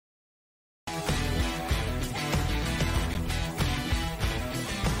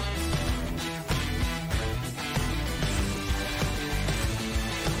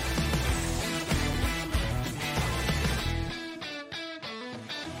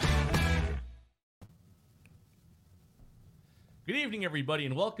Good evening, everybody,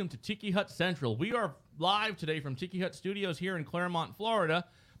 and welcome to Tiki Hut Central. We are live today from Tiki Hut Studios here in Claremont, Florida.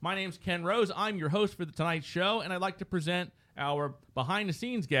 My name's Ken Rose. I'm your host for tonight's show, and I'd like to present our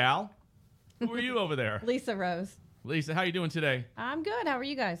behind-the-scenes gal. Who are you over there? Lisa Rose. Lisa, how you doing today? I'm good. How are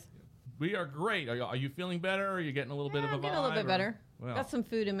you guys? We are great. Are you feeling better? Or are you getting a little bit of a vibe? I'm getting a little bit better. Well, Got some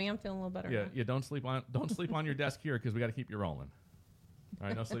food in me. I'm feeling a little better. Yeah, now. yeah. Don't sleep on your desk here because we got to keep you rolling. All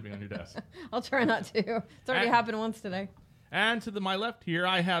right, no sleeping on your desk. I'll try not to. It's already happened once today. And to my left here,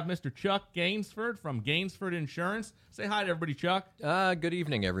 I have Mr. Chuck Gainsford from Gainsford Insurance. Say hi to everybody, Chuck. Good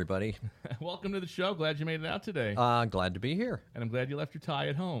evening, everybody. Welcome to the show. Glad you made it out today. Glad to be here. And I'm glad you left your tie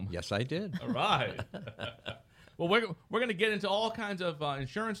at home. Yes, I did. All right. Well, we're going to get into all kinds of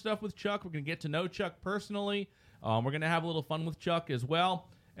insurance stuff with Chuck. We're going to get to know Chuck personally. We're going to have a little fun with Chuck as well.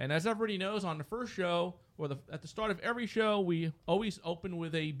 And as everybody knows, on the first show, or at the start of every show, we always open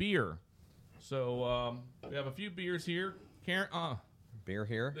with a beer. So we have a few beers here. Karen, Beer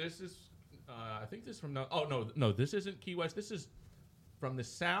here. this is, I think this is from, no, this isn't Key West. This is from the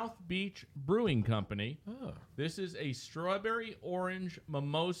South Beach Brewing Company. Oh. This is a strawberry orange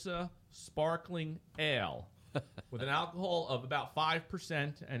mimosa sparkling ale with an alcohol of about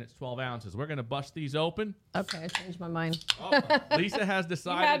 5%, and it's 12 ounces. We're going to bust these open. Okay, I changed my mind. Oh, Lisa has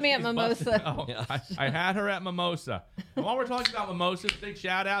decided. You had me at she's mimosa. busting- Oh, Yeah. I had her at mimosa. And while we're talking about mimosas, big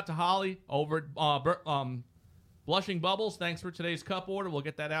shout out to Holly over at Blushing Bubbles. Thanks for today's cup order. We'll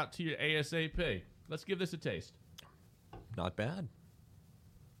get that out to you ASAP. Let's give this a taste. Not bad.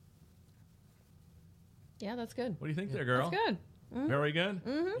 Yeah, that's good. What do you think there, girl? That's good. Very good.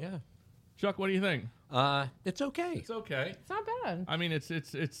 Yeah. Chuck, what do you think? It's okay. It's okay. It's not bad. I mean,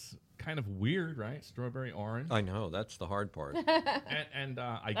 it's kind of weird, right? Strawberry orange. I know. That's the hard part. And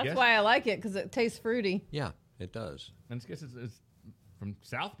I That's guess why I like it, because it tastes fruity. Yeah, it does. and I guess it's from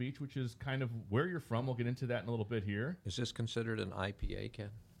South Beach, which is kind of where you're from. We'll get into that in a little bit here. Is this considered an IPA, Ken?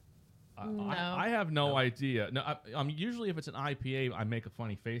 No. I have no idea. No, usually if it's an IPA, I make a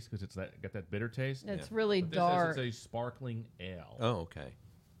funny face because it's got that bitter taste. It's really But this dark. is a sparkling ale. Oh, okay.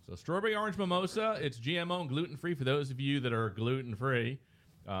 So strawberry orange mimosa. It's GMO and gluten free for those of you that are gluten free.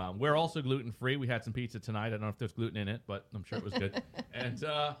 We're also gluten free. We had some pizza tonight. I don't know if there's gluten in it, but I'm sure it was good. And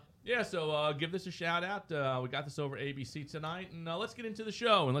yeah, so give this a shout out. We got this over ABC tonight, and let's get into the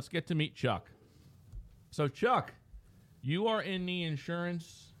show and let's get to meet Chuck. So Chuck, you are in the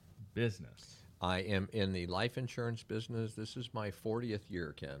insurance business. I am in the life insurance business. This is my 40th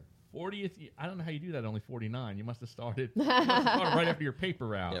year, Ken. 40th. I don't know how you do that. Only 49. You must have started right after your paper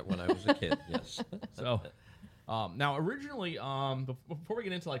route. Yeah, when I was a kid, yes. So now, originally, before we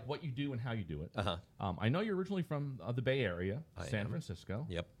get into like what you do and how you do it, Uh-huh. I know you're originally from the Bay Area, I San am. Francisco.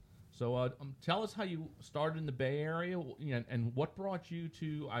 Yep. So tell us how you started in the Bay Area, and what brought you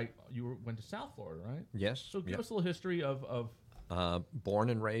to went to South Florida, right? Yes. So give yep. us a little history of Born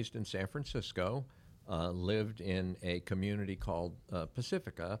and raised in San Francisco. Lived in a community called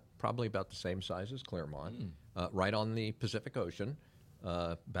Pacifica, probably about the same size as Claremont, right on the Pacific Ocean,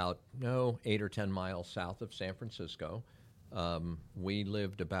 about 8 or 10 miles south of San Francisco. We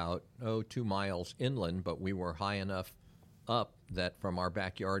lived about 2 miles inland, but we were high enough up that from our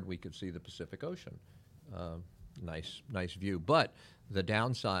backyard we could see the Pacific Ocean. Nice view. But the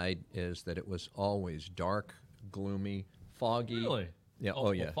downside is that it was always dark, gloomy, foggy. really. Yeah.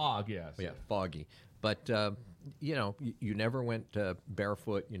 Oh, yeah. fog. Yes. Yeah, foggy. But, you never went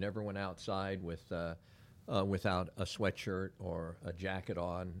barefoot. You never went outside without a sweatshirt or a jacket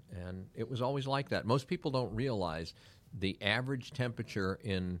on. And it was always like that. Most people don't realize the average temperature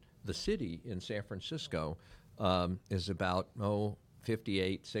in the city in San Francisco is about,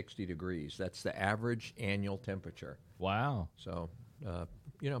 58, 60 degrees. That's the average annual temperature. Wow. So,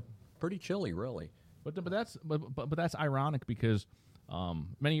 pretty chilly, really. But that's ironic because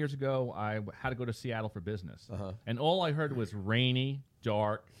many years ago I had to go to Seattle for business, and all I heard was rainy,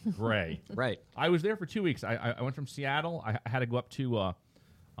 dark, gray. Right. I was there for 2 weeks. I went from Seattle. I had to go up to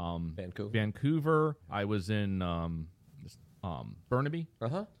Vancouver. I was in Burnaby,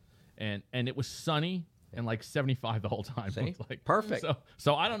 and it was sunny and like 75 the whole time. See? It was like, Perfect.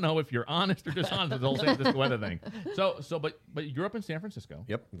 So I don't know if you're honest or dishonest with the whole San Francisco weather thing. But you grew up in San Francisco.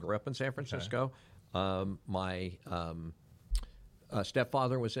 Yep, grew up in San Francisco. My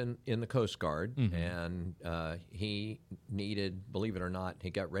stepfather was in the Coast Guard, and he needed, believe it or not, he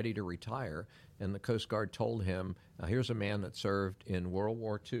got ready to retire, and the Coast Guard told him, here's a man that served in World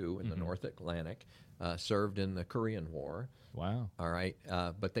War II in the North Atlantic, served in the Korean War. Wow. All right,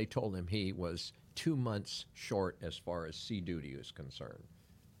 but they told him he was 2 months short as far as sea duty is concerned.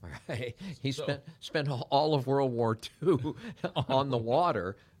 All right, he spent all of World War II on the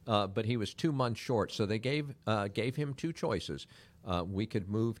water, but he was 2 months short. So they gave him two choices. We could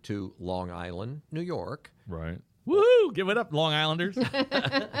move to Long Island, New York, Right. Woo! Give it up, Long Islanders.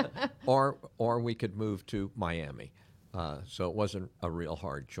 or we could move to Miami. So it wasn't a real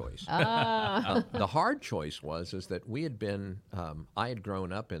hard choice. The hard choice is that we had been, I had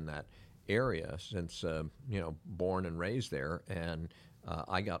grown up in that area since, born and raised there, and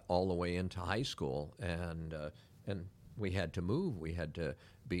I got all the way into high school, and we had to move. We had to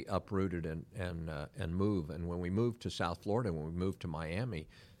be uprooted and move. And when we moved to South Florida, when we moved to Miami,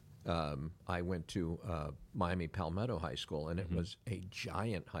 I went to Miami Palmetto High School, and it was a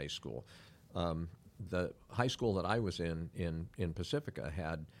giant high school. The high school that I was in Pacifica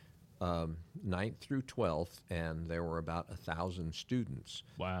had 9th through 12th, and there were about 1,000 students.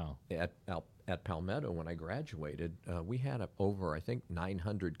 Wow. At Palmetto, when I graduated, we had over, I think,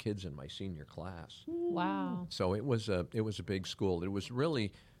 900 kids in my senior class. Wow. So it was a big school. It was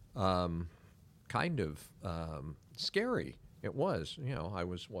really kind of scary. It was. I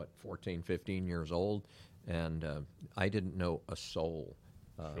was, 14, 15 years old, and I didn't know a soul.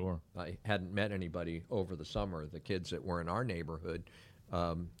 Sure. I hadn't met anybody over the summer. The kids that were in our neighborhood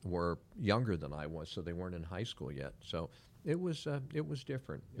were younger than I was, so they weren't in high school yet. So it was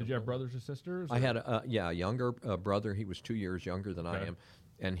different. Did you have brothers or sisters? I had a younger brother. He was 2 years younger than I am,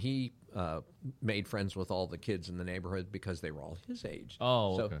 and he made friends with all the kids in the neighborhood because they were all his age.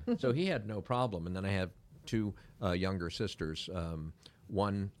 Oh, so, okay. So he had no problem. And then I have two younger sisters.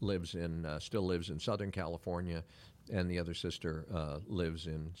 One still lives in Southern California, and the other sister lives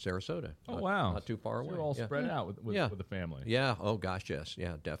in Sarasota. Oh, wow. Not too far So away. you're all Yeah. spread out with the family. Yeah. Oh gosh, yes.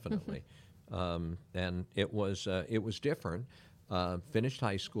 Yeah, definitely. And it was different. Finished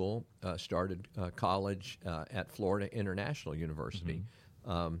high school, started college at Florida International University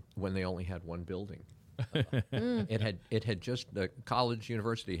when they only had one building. The college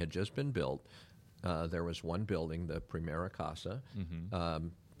university had just been built. There was one building, the Primera Casa.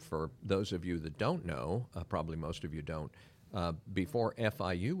 For those of you that don't know, probably most of you don't, before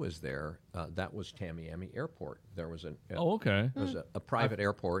FIU was there, that was Tamiami Airport. There was Okay. There was a private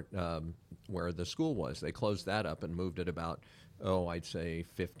airport where the school was. They closed that up and moved it about, I'd say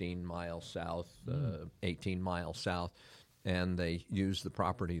 15 miles south, 18 miles south, and they used the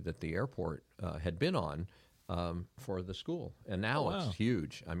property that the airport had been on for the school. And now it's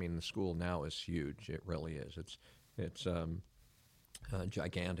huge. I mean, the school now is huge. It really is. It's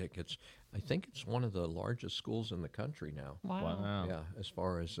gigantic. I think it's one of the largest schools in the country now. Wow. Yeah, as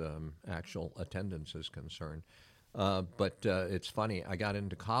far as actual attendance is concerned. But it's funny. I got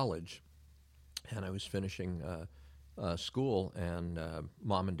into college, and I was finishing school, and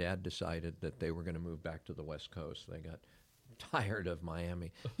Mom and Dad decided that they were going to move back to the West Coast. They got tired of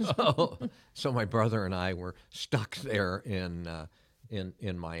Miami, so my brother and I were stuck there in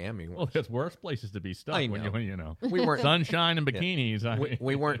Miami. Well, there's worse places to be stuck I when know. you We weren't sunshine and bikinis. I mean.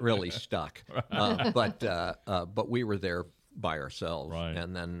 we weren't really stuck, but we were there by ourselves. Right.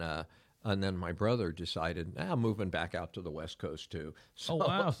 And then my brother decided, I'm moving back out to the West Coast too. So, Oh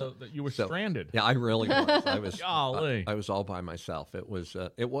wow! So that you were stranded. Yeah, I really was. I was. Golly. I was all by myself. It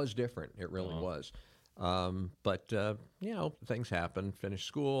was different. It really was. But things happened. Finished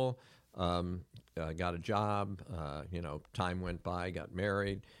school. Got a job. Time went by. Got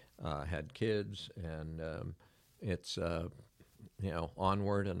married. Had kids, and it's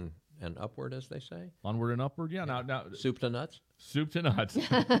onward and upward, as they say. Onward and upward. Yeah. Now Soup to nuts. soup to nuts.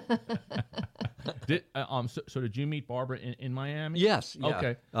 So did you meet Barbara in Miami? Yes. Yeah.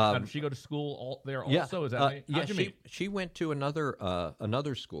 Okay. Now, did she go to school there also? Is that how yeah? how'd you meet? She went to another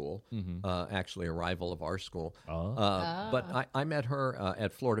school, actually a rival of our school. Oh. But I met her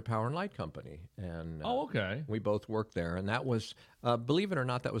at Florida Power and Light Company, and Okay. we both worked there. And that was, believe it or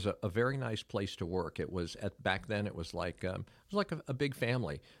not, that was a very nice place to work. It was back then. It was like a big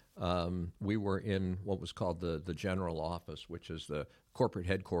family. We were in what was called the general office, which is the corporate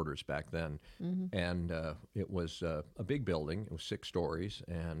headquarters back then, and it was a big building. It was 6 stories,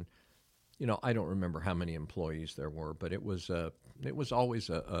 and I don't remember how many employees there were, but it was always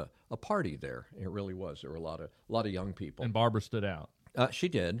a party there. It really was. There were a lot of young people. And Barbara stood out. She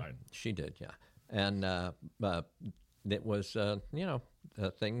did. Right. She did. Yeah, and it was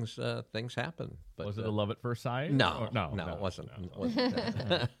things happen. But Was it a love at first sight? no, Or- no, it wasn't. no. It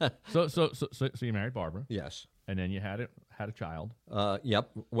wasn't that. So you married Barbara, Yes. and then you had a child.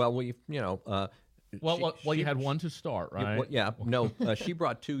 Yep. Well, we, Well, you had one to start, right? No, she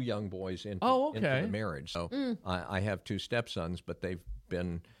brought 2 young boys into okay. the marriage. So I have 2 stepsons, but they've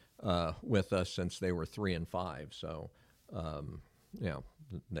been with us since they were 3 and 5. So,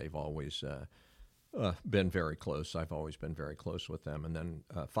 they've always been very close. I've always been very close with them. And then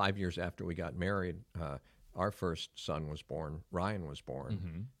 5 years after we got married, our first son was born. Ryan was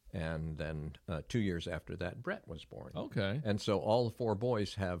born. And then 2 years after that, Brett was born. Okay. And so all the 4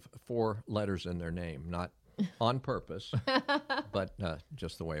 boys have 4 letters in their name, not on purpose, but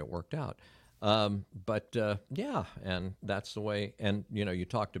just the way it worked out. Yeah, and that's the way. And, you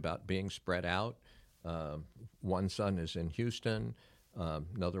talked about being spread out. One son is in Houston.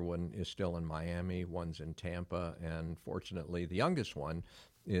 Another one is still in Miami. One's in Tampa. And fortunately, the youngest one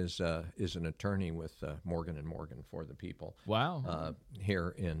is an attorney with Morgan & Morgan for the People. Wow.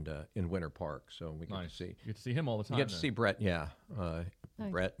 Here in Winter Park. So we get to see. You get to see him all the time. You get to see Brett, yeah.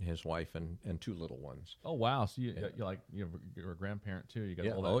 Nice. Brett, his wife, and 2 little ones. Oh wow! So you're a grandparent too. You got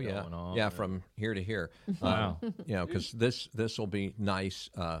all that going on. Yeah, from here to here. Wow. Because this will be nice.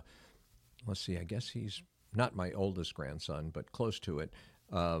 Let's see. I guess he's not my oldest grandson, but close to it.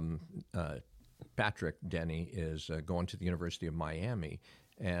 Patrick Denny is going to the University of Miami,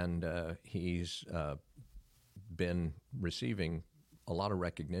 and he's been receiving a lot of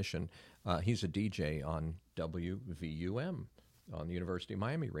recognition. He's a DJ on WVUM. On the University of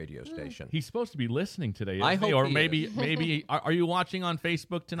Miami radio station. He's supposed to be listening today, isn't I he? hope Or he maybe are you watching on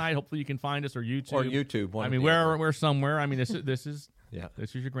Facebook tonight? Hopefully you can find us, or YouTube. Or YouTube. I mean, we're somewhere. I mean, this is Yeah.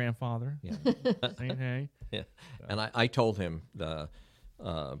 This is your grandfather. Yeah. Saying hey. Yeah. And I told him that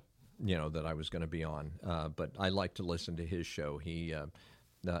I was going to be on, but I like to listen to his show. He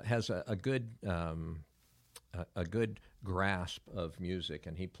has a good grasp of music,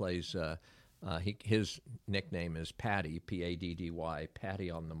 and he plays. His nickname is Paddy, P-A-D-D-Y, Paddy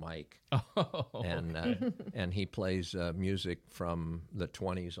on the mic, and he plays music from the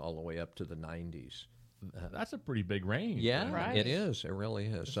 20s all the way up to the 90s. That's a pretty big range. Yeah, Right. it is. It really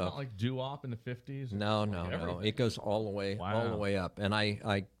is. It's not like doo-wop in the 50s. No. Everything. It goes all the way up. And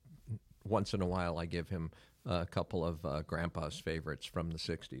I once in a while, I give him a couple of Grandpa's favorites from the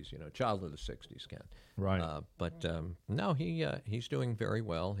 60s. Child of the 60s, Ken. Right. No, he's doing very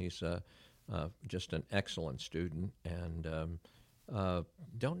well. He's just an excellent student, and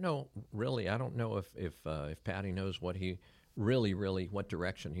don't know really. I don't know if Patty knows what he really what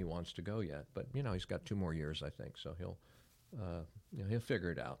direction he wants to go yet. But he's got 2 more years, I think, so he'll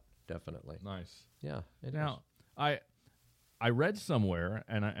figure it out definitely. Nice. Yeah. Now, I read somewhere,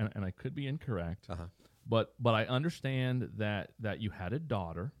 and I could be incorrect, Uh-huh. but I understand that you had a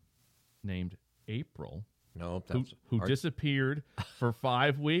daughter named April. No, who disappeared for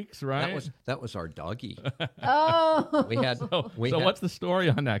 5 weeks, right? That was our doggie. Oh. We had. So what's the story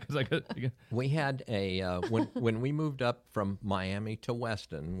on that? Because we had when we moved up from Miami to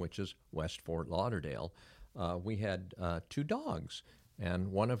Weston, which is West Fort Lauderdale, we had 2 dogs,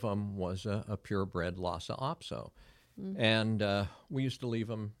 and one of them was a purebred Lhasa Apso. And we used to leave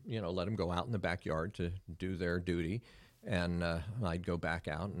them, let them go out in the backyard to do their duty. And I'd go back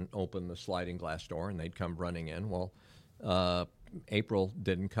out and open the sliding glass door, and they'd come running in. Well, April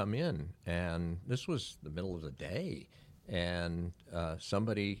didn't come in, and this was the middle of the day. And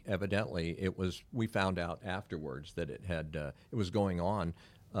somebody, evidently, we found out afterwards that it was going on.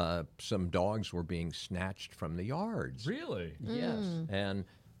 Some dogs were being snatched from the yards. Really? Yes. And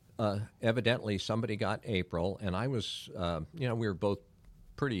evidently somebody got April, and I was, we were both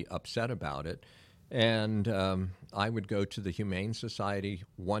pretty upset about it. And I would go to the Humane Society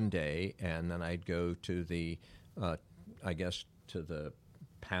one day, and then I'd go to the, to the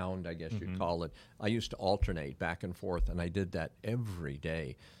pound, I guess you'd call it. I used to alternate back and forth, and I did that every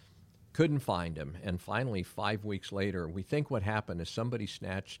day. Couldn't find him. And finally, 5 weeks later, we think what happened is somebody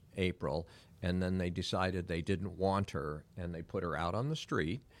snatched April, and then they decided they didn't want her, and they put her out on the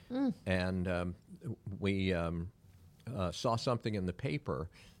street. And we saw something in the paper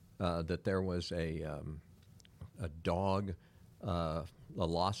that there was a dog, a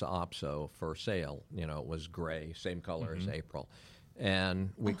Lhasa Apso, for sale. It was gray, same color as April.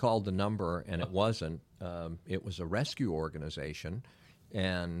 And we called the number, and it wasn't. It was a rescue organization,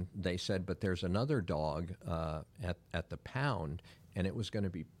 and they said, but there's another dog at the pound, and it was going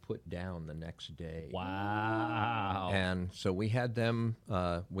to be put down the next day. Wow. And so we had them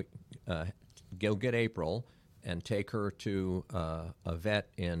go get April and take her to a vet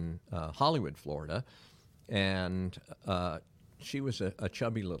in Hollywood, Florida. And she was a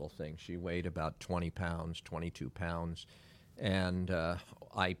chubby little thing. She weighed about 20 pounds, 22 pounds. And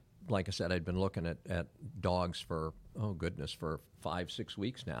like I said, I'd been looking at dogs for 5-6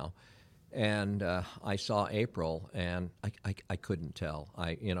 weeks now. And I saw April, and I couldn't tell.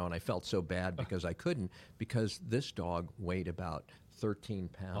 And I felt so bad because this dog weighed about 13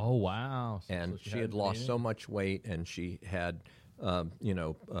 pounds. Oh, wow. And she had lost so much weight, and she had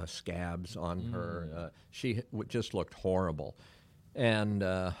scabs on her. She just looked horrible. And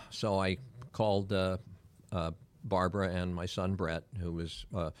so I called Barbara and my son Brett, who was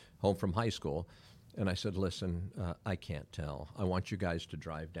home from high school, and I said, listen, I can't tell. I want you guys to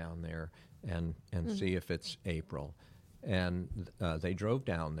drive down there and see if it's April. And they drove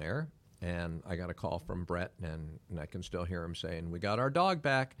down there, and I got a call from Brett, and I can still hear him saying, we got our dog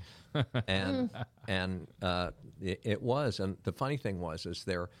back. and it was. And the funny thing was is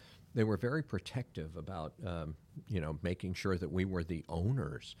they were very protective about, making sure that we were the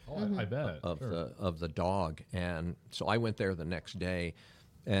owners I bet. of the dog. And so I went there the next day,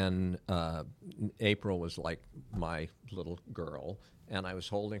 and April was like my little girl, and I was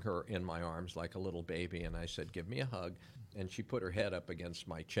holding her in my arms like a little baby, and I said, give me a hug. And she put her head up against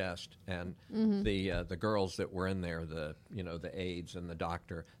my chest, and the girls that were in there, the aides and the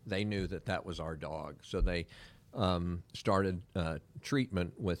doctor, they knew that was our dog. So they started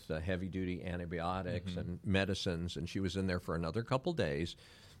treatment with heavy-duty antibiotics and medicines, and she was in there for another couple days.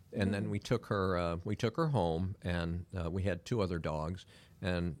 And then we took her home, and we had 2 other dogs,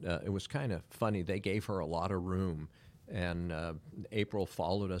 and it was kind of funny. They gave her a lot of room, and April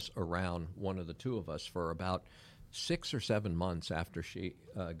followed us around, one of the 2 of us, for about 6 or 7 months after she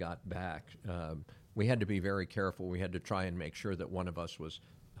got back. We had to be very careful. We had to try and make sure that one of us was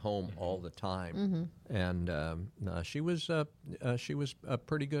home all the time, and she was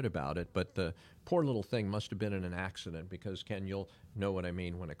pretty good about it. But the poor little thing must have been in an accident, because Ken, you'll know what I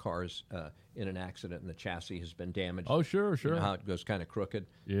mean when a car's in an accident and the chassis has been damaged. Oh, sure. You know how it goes kind of crooked.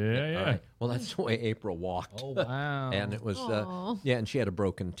 Yeah. All right. Well, that's the way April walked. Oh, wow. And it was and she had a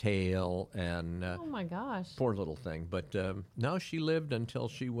broken tail, and Oh my gosh. poor little thing. But no, she lived until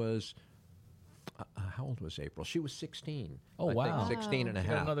she was. How old was April? She was 16. Oh, I wow. think 16 and a She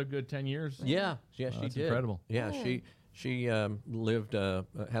got half. another good 10 years. Yeah, she that's did. incredible. Yeah, she lived,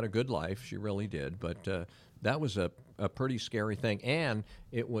 had a good life. She really did. But that was a pretty scary thing. And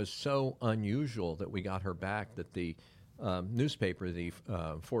it was so unusual that we got her back that the newspaper, the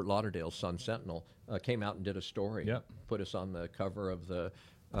Fort Lauderdale Sun-Sentinel, came out and did a story. Yep. Put us on the cover of the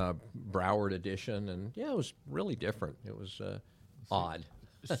Broward edition. And, yeah, it was really different. It was odd.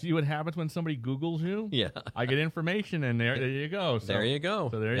 See what happens when somebody Googles you? Yeah. I get information in there. There you go. So, There you go.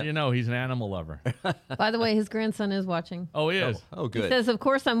 So there Yeah. you know he's an animal lover. By the way, his grandson is watching. Oh, he is. Oh, He good. says, of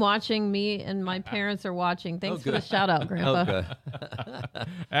course I'm watching. Me and my parents are watching. Thanks for the good. shout out, Grandpa. Oh, good.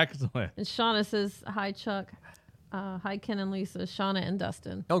 Excellent. And Shauna says, hi, Chuck. Hi, Ken and Lisa. Shauna and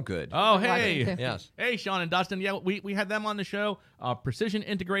Dustin. Oh, good. Oh, They're watching, hey. too. Yes. Hey, Sean and Dustin. Yeah, we had them on the show. Precision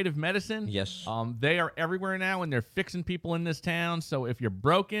Integrative Medicine. Yes. They are everywhere now, and they're fixing people in this town. So if you're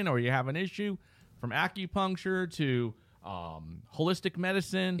broken or you have an issue, from acupuncture to holistic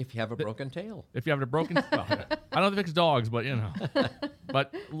medicine. If you have a broken tail. If you have a broken, well, I don't fix dogs, but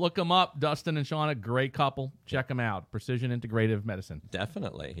but look them up. Dustin and Shauna, great couple. Check them out. Precision Integrative Medicine.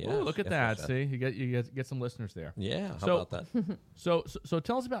 Definitely. Yeah. Ooh, look at that. See, you get some listeners there. Yeah. How So- about that? So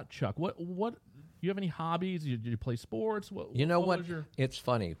tell us about Chuck. What you have any hobbies? Do you play sports? You know what? was your- It's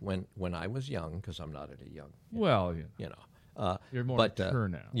funny when I was young, because I'm not at a young. Well, yeah, You know. you're more but, mature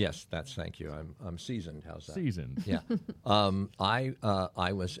now. Yes, thank you. I'm seasoned. How's that? Seasoned. Yeah.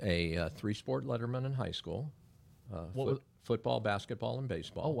 I was a 3-sport letterman in high school. Football, basketball, and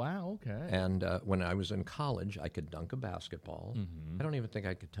baseball. Oh wow. Okay. And when I was in college, I could dunk a basketball. Mm-hmm. I don't even think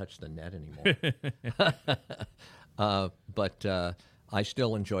I could touch the net anymore. But I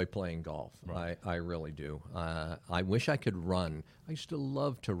still enjoy playing golf. Right. I really do. I wish I could run. I used to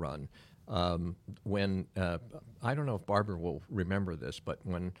love to run. When I don't know if Barbara will remember this, but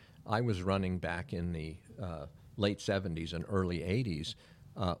when I was running back in the late 70s and early 80s,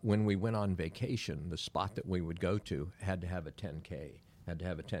 when we went on vacation, the spot that we would go to had to have a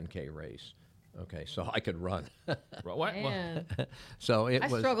 10K race. Okay, so I could run. What? Man, So it I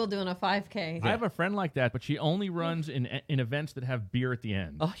was. struggle doing a 5K. I have a friend like that, but she only runs in events that have beer at the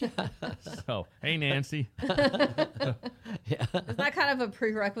end. Oh yeah, So hey, Nancy. Is that kind of a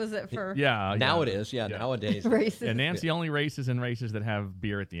prerequisite for Yeah. now yeah. it is. Yeah, nowadays races? Yeah, Nancy only races in races that have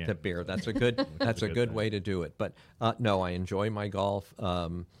beer at the end. the beer. That's a good. That's a good good thing. way to do it. But no, I enjoy my golf.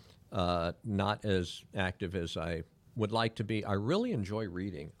 Not as active as I would like to be. I really enjoy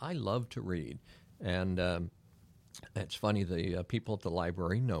reading. I love to read, and it's funny. The people at the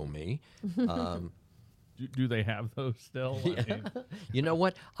library know me. Do they have those still? I mean, You know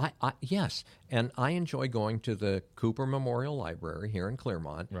what? Yes, and I enjoy going to the Cooper Memorial Library here in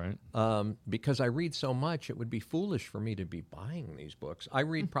Claremont. right. Because I read so much, it would be foolish for me to be buying these books. I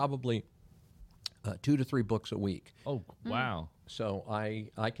read probably 2 to 3 books a week. Oh wow. So I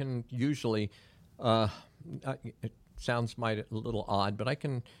can usually sounds a little odd, but I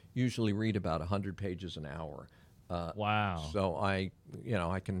can usually read about 100 pages an hour. Wow. So I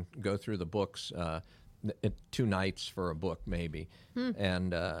can go through the books 2 nights for a book maybe,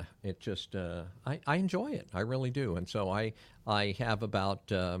 and it just I enjoy it. I really do. And so I have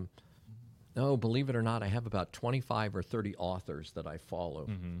about believe it or not, I have about 25 or 30 authors that I follow,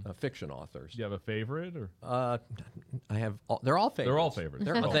 fiction authors. Do you have a favorite or? I have they're all favorites. They're all favorites.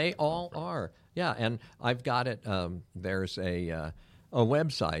 They all are. Yeah, and I've got it. There's a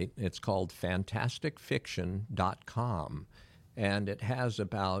website. It's called fantasticfiction.com, and it has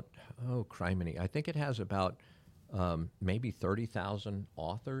about criminy. I think it has about maybe 30,000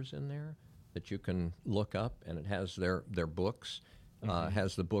 authors in there that you can look up, and it has their books.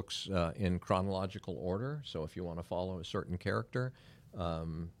 Has the books in chronological order. So if you want to follow a certain character,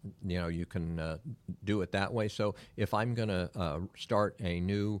 you can do it that way. So if I'm going to start a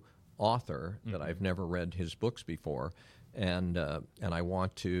new author that I've never read his books before, and I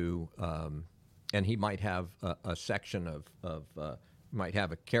want to, and he might have a section of might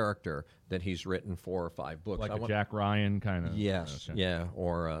have a character that he's written 4 or 5 books. Like a Jack Ryan kind of. Yes, Okay. yeah,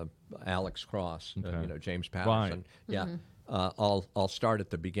 or Alex Cross, Okay. James Patterson. Right. Yeah. I'll start at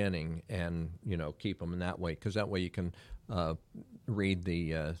the beginning and keep them in that way, because that way you can read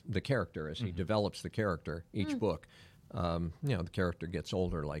the character as he develops the character each book. The character gets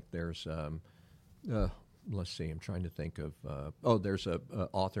older. Like there's let's see, I'm trying to think of there's a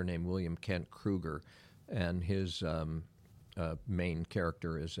author named William Kent Kruger, and his main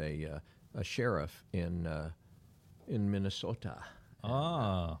character is a sheriff in Minnesota.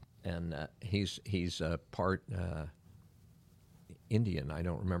 And he's part Indian. I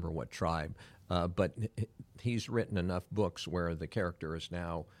don't remember what tribe, but he's written enough books where the character is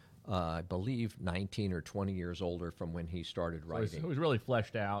now, I believe, 19 or 20 years older from when he started writing. So he's really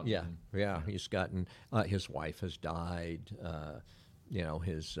fleshed out. Yeah. He's gotten his wife has died.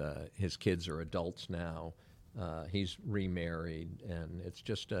 His kids are adults now. He's remarried, and it's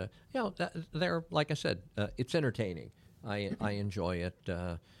just they're, like I said, it's entertaining. I enjoy it.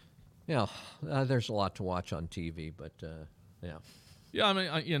 There's a lot to watch on TV, but yeah. Yeah,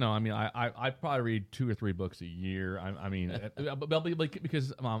 I probably read 2 or 3 books a year.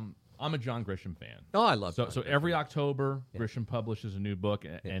 Because I'm a John Grisham fan. Oh, I love So John so Grisham. every October, Grisham publishes a new book,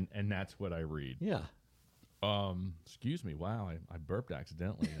 and that's what I read. Yeah. Excuse me. Wow, I burped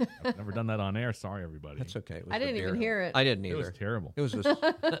accidentally. I've never done that on air. Sorry, everybody. That's okay. It was I the didn't even beer. hear it. I didn't It either. was terrible. It was just,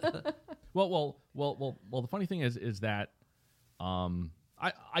 Well. The funny thing is that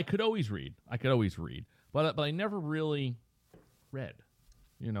I could always read. But I never really read.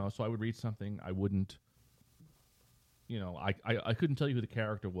 So I would read something. I wouldn't. I couldn't tell you who the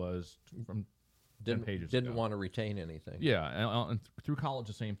character was from 10 pages didn't ago. want to retain anything. Yeah, and through college,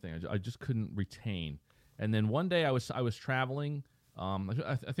 the same thing. I just couldn't retain. And then one day I was traveling.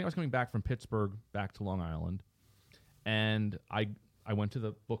 I think I was coming back from Pittsburgh back to Long Island, and I went to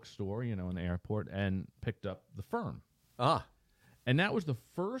the bookstore, in the airport, and picked up The Firm. Ah. And that was the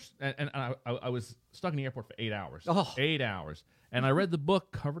first. And I was stuck in the airport for 8 hours. Oh. 8 hours, and I read the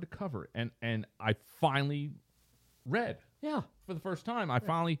book cover to cover, and I finally read. Yeah. For the first time, I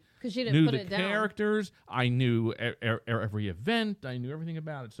finally 'Cause you didn't knew put the it down. characters. I knew every event. I knew everything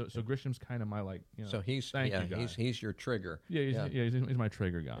about it. So Grisham's kind of my So he's thank you guy. he's your trigger. He's my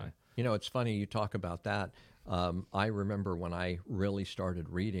trigger guy. It's funny you talk about that. I remember when I really started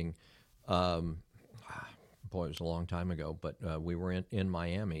reading. Boy, it was a long time ago, but we were in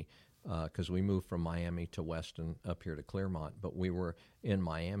Miami because we moved from Miami to Weston up here to Clearmont. But we were in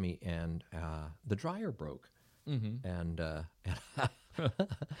Miami, and the dryer broke, and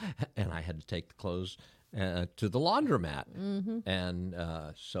and I had to take the clothes to the laundromat, and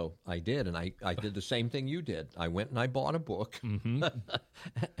so I did, and I did the same thing you did. I went and I bought a book,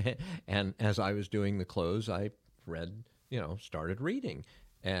 and as I was doing the clothes, I read, started reading.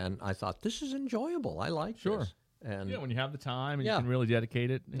 And I thought, this is enjoyable. I like this. And When you have the time and Yeah. you can really dedicate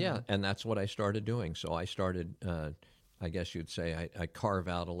it. and that's what I started doing. So I started, I guess you'd say, I carve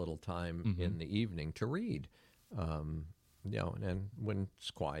out a little time in the evening to read, and when it's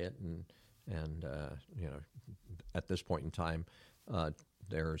quiet and at this point in time,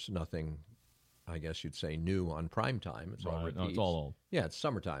 there's nothing, I guess you'd say, new on prime time. It's all Right. No, repeats. it's all old. Yeah, it's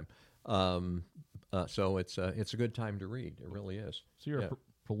summertime. So it's a good time to read. It really is. So you're Yeah. a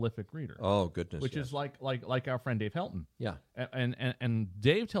prolific reader. Oh goodness, Which yes. is like our friend Dave Helton. Yeah. And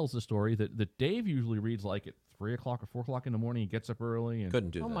Dave tells the story that Dave usually reads like at 3 o'clock or 4 o'clock in the morning. He gets up early and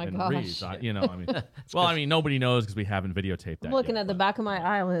Couldn't do Oh that. my and gosh. reads. Nobody knows because we haven't videotaped that. I'm looking yet, at the back of my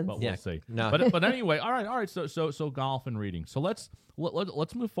eyelids. but Yeah, we'll see. no. But anyway, all right. So golf and reading. So let's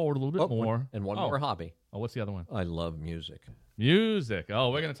move forward a little bit more. And one more hobby. Oh, what's the other one? I love music. Music.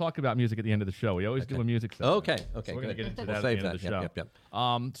 Oh, we're going to talk about music at the end of the show. We always do a music segment. Okay. So we're going to good. get into We'll that at save the end of the show. Yep.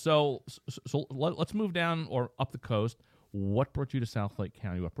 So let's move down or up the coast. What brought you to Southlake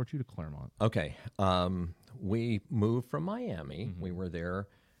County? What brought you to Claremont? Okay. We moved from Miami. Mm-hmm. We were there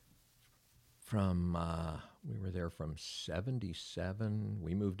from 77.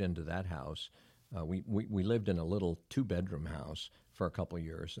 We moved into that house. We lived in a little 2-bedroom house for a couple of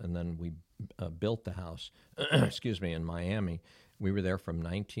years, and then we built the house. excuse me, in Miami. We were there from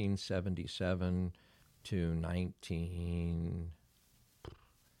 1977 to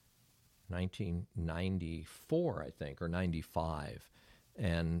 1994, I think, or 95.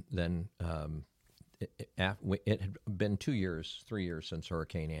 And then it had been 3 years since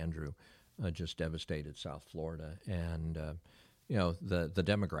Hurricane Andrew just devastated South Florida. And, the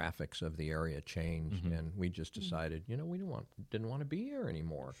demographics of the area changed, and we just decided, we didn't want to be here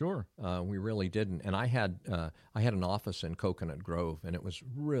anymore. Sure. We really didn't. And I had an office in Coconut Grove, and it was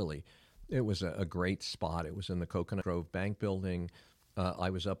a great spot. It was in the Coconut Grove Bank Building. I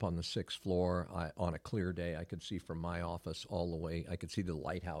was up on the 6th floor. On a clear day, I could see from my office all the way. I could see the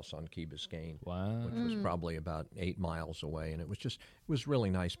lighthouse on Key Biscayne, Wow. which was probably about 8 miles away. And it was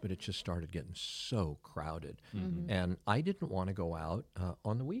really nice, but it just started getting so crowded. And I didn't want to go out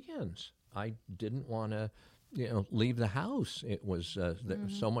on the weekends. I didn't want to, leave the house. It was there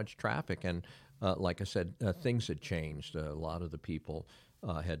was so much traffic, and like I said, things had changed. A lot of the people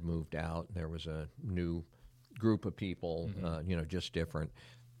had moved out. There was a new group of people, just different.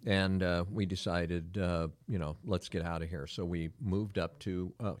 And we decided, let's get out of here. So we moved up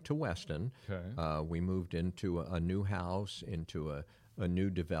to Weston. Okay. We moved into a new house, into a new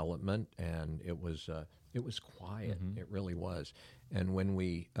development, and it was quiet. It really was. And when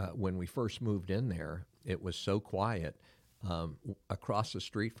we first moved in there, it was so quiet. Across the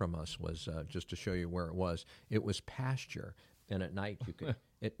street from us was, just to show you where it was pasture. And at night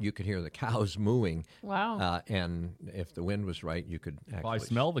you could hear the cows mooing. Wow. And if the wind was right, you could actually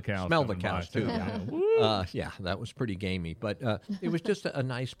smell the cows. Smell the coming by, cows too. Yeah. Yeah, that was pretty gamey. But it was just a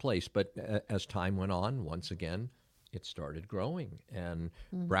nice place. But as time went on, once again, it started growing. And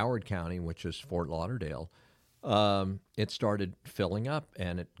Broward County, which is Fort Lauderdale, it started filling up,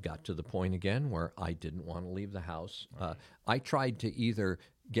 and it got to the point again where I didn't want to leave the house. I tried to either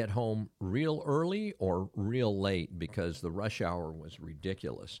get home real early or real late because the rush hour was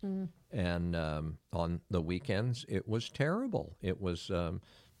ridiculous. And on the weekends, it was terrible. It was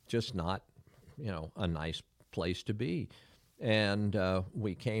just not, a nice place to be. And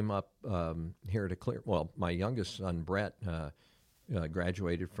we came up here to my youngest son, Brett,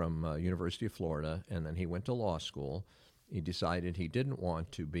 graduated from University of Florida, and then he went to law school. He decided he didn't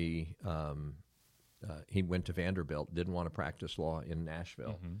want to be he went to Vanderbilt, didn't want to practice law in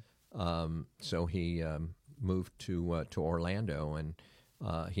Nashville. So he moved to Orlando, and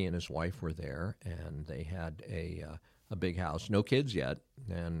he and his wife were there, and they had a big house, no kids yet,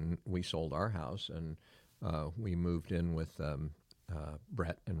 and we sold our house, and we moved in with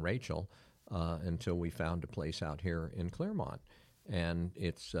Brett and Rachel until we found a place out here in Claremont. And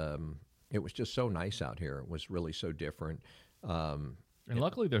it was just so nice out here. It was really so different. And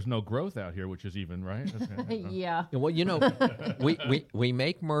luckily, there's no growth out here, which is even, right? Okay. Yeah. Well, we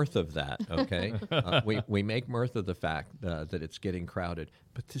make mirth of that, okay? We make mirth of the fact that it's getting crowded,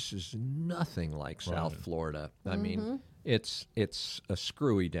 but this is nothing like South Florida. I mean, it's a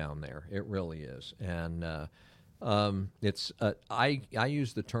screwy down there. It really is. And it's I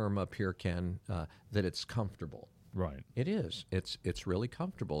use the term up here, Ken, that it's comfortable. Right. It is. It's really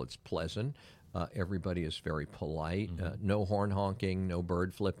comfortable. It's pleasant. Everybody is very polite. No horn honking, no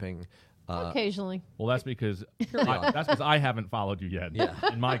bird flipping. Occasionally. Well, that's because I haven't followed you yet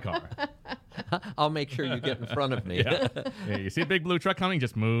in my car. I'll make sure you get in front of me. Yeah, you see a big blue truck coming,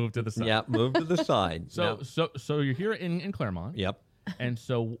 just move to the side. Yeah, move to the side. So you're here in Claremont. Yep. And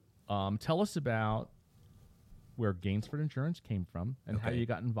so tell us about where Gainsford Insurance came from and how you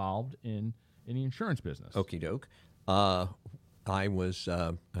got involved in the insurance business. Okie doke. I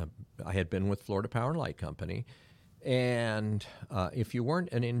had been with Florida Power and Light Company, and if you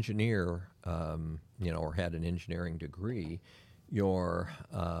weren't an engineer, or had an engineering degree, your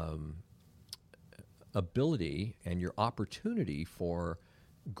ability and your opportunity for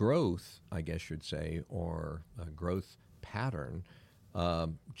growth, I guess you'd say, or a growth pattern,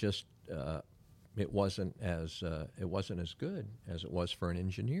 it wasn't as good as it was for an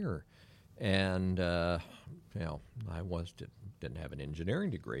engineer. And I didn't have an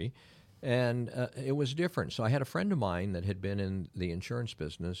engineering degree, and it was different. So I had a friend of mine that had been in the insurance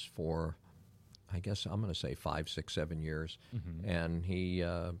business for I guess I'm going to say 5, 6, 7 years. And he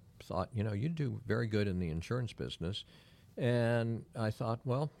thought, you do very good in the insurance business. And I thought,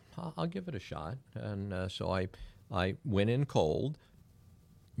 well, I'll give it a shot. And so I went in cold,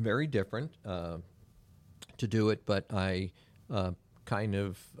 very different to do it, but I kind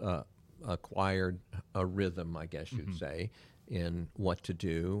of acquired a rhythm, I guess you'd say, in what to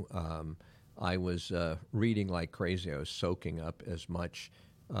do. I was reading like crazy. I was soaking up as much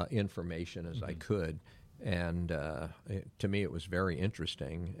information as I could, and to me it was very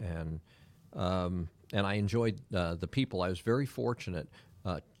interesting. And I enjoyed the people. I was very fortunate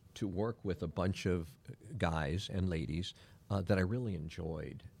to work with a bunch of guys and ladies that I really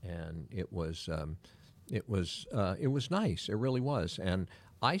enjoyed, and it was nice. It really was. And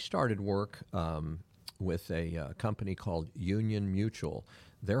I started work with a company called Union Mutual.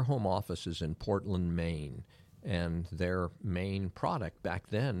 Their home office is in Portland, Maine, and their main product back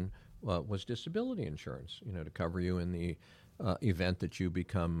then was disability insurance. To cover you in the event that you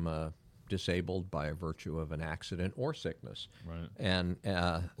become disabled by a virtue of an accident or sickness. Right. And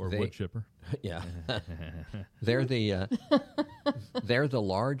or wood chipper. Yeah. They're the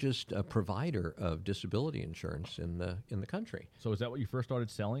largest provider of disability insurance in the country. So is that what you first started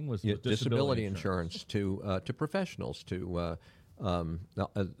selling? Was disability insurance to professionals?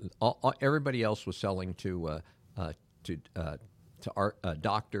 Everybody else was selling to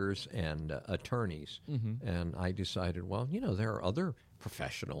doctors and attorneys, and I decided, well, there are other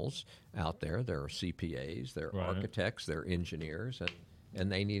professionals out there. There are CPAs, there are architects, there are engineers,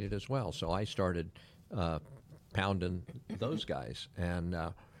 and they need it as well. So I started pounding those guys, and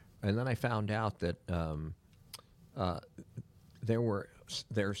then I found out that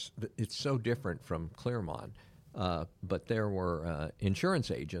it's so different from Clermont, but there were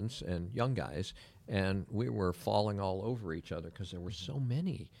insurance agents and young guys, and we were falling all over each other because there were so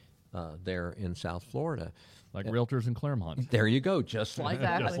many there in South Florida. Like realtors in Clermont. There you go, just like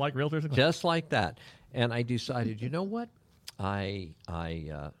Exactly. Just like realtors in Clermont. just like that. And I decided, you know what? I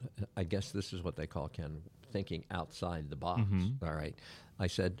guess this is what they call, Ken, thinking outside the box. All right. I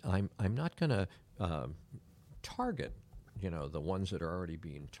said, I'm not going to target, the ones that are already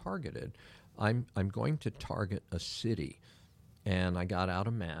being targeted. I'm going to target a city. And I got out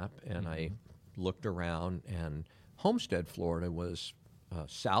a map and I looked around, and Homestead, Florida was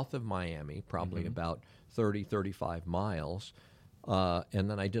south of Miami, probably about 30, 35 miles. And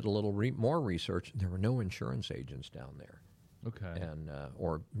then I did a little more research. There were no insurance agents down there. Okay. And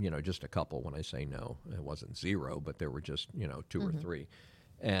or just a couple. When I say no, it wasn't zero, but there were just 2 or 3.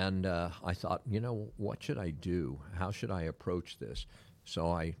 And I thought, what should I do? How should I approach this?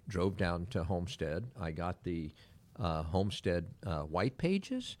 So I drove down to Homestead. I got the Homestead white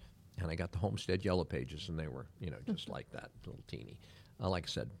pages, and I got the Homestead yellow pages, and they were just like that, little teeny. Like I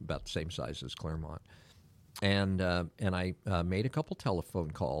said, about the same size as Clermont. And I made a couple telephone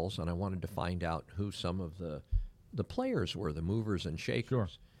calls, and I wanted to find out who some of the players were, the movers and shakers. Sure.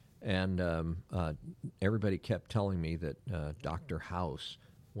 And everybody kept telling me that Dr. House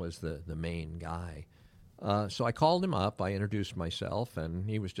was the main guy. So I called him up. I introduced myself, and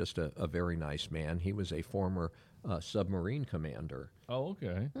he was just a very nice man. He was a former submarine commander. Oh,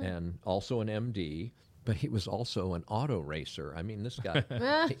 okay. And also an MD. But he was also an auto racer. I mean, this guy.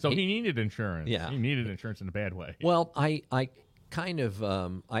 So he needed insurance. Yeah. He needed insurance in a bad way. Well, I kind of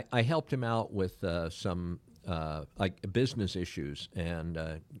I helped him out with some like business issues,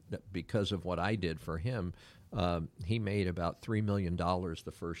 and because of what I did for him, he made about $3 million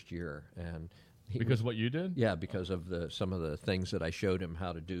the first year, and because of what you did? Yeah, because of some of the things that I showed him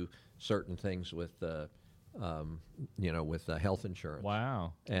how to do certain things with with health insurance.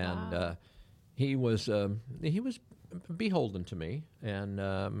 Wow. And he was beholden to me,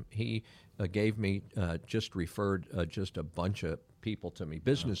 and he gave me referred just a bunch of people to me,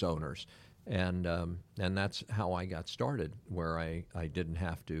 business owners, and that's how I got started. Where I didn't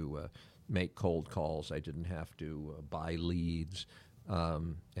have to make cold calls, I didn't have to buy leads,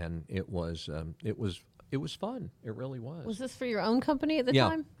 and it was fun. It really was. Was this for your own company at the Yeah,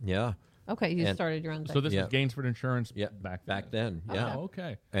 time? yeah. Okay, you started your own thing. So this was Gainsford Insurance back then. Yeah. Oh,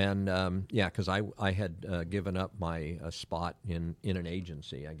 okay. And because I had given up my spot in an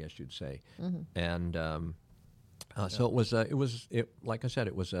agency, I guess you'd say, and so it was like I said,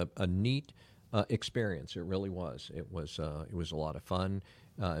 it was a neat experience. It really was. It was a lot of fun,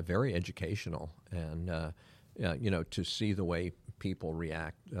 very educational, and to see the way people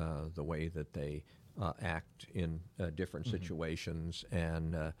react, the way that they act in different situations,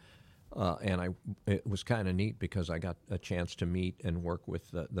 and it was kind of neat because I got a chance to meet and work with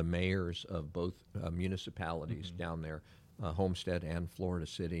the mayors of both municipalities down there, Homestead and Florida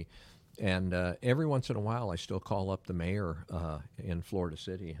City. And every once in a while, I still call up the mayor in Florida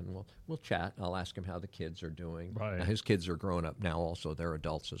City, and we'll chat. I'll ask him how the kids are doing. Right. Now, his kids are grown up now, also they're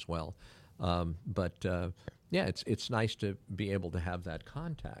adults as well. But yeah, it's nice to be able to have that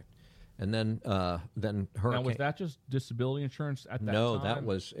contact. And then hurricane. Now, was that just disability insurance at that No, time? that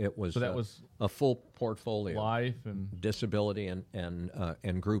was So that was a full portfolio. life and Disability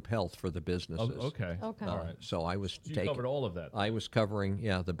and group health for the businesses. okay. Okay. All right. So I was So you taking. covered all of that. I was covering,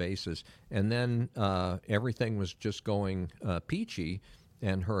 the bases. And then everything was just going peachy,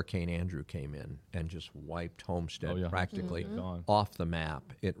 and Hurricane Andrew came in and just wiped Homestead practically Gone. off the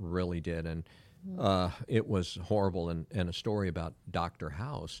map. It really did. And it was horrible. And a story about Dr.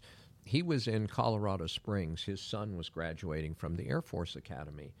 House. He was in Colorado Springs. His son was graduating from the Air Force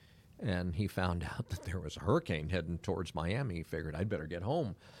Academy. And he found out that there was a hurricane heading towards Miami. He figured, I'd better get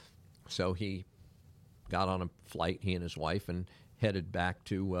home. So he got on a flight, he and his wife, and headed back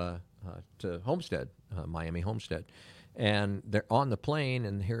to Homestead, Miami Homestead. And they're on the plane,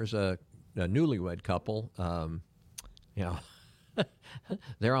 and here's a newlywed couple.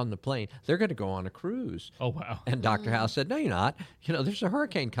 They're on the plane. They're going to go on a cruise. Oh, wow. And Dr. House said, no, you're not. There's a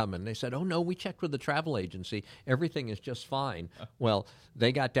hurricane coming. They said, oh, no, we checked with the travel agency. Everything is just fine. Well,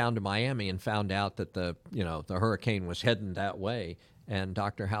 they got down to Miami and found out that the hurricane was heading that way. And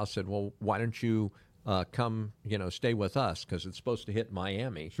Dr. House said, well, why don't you come, stay with us, because it's supposed to hit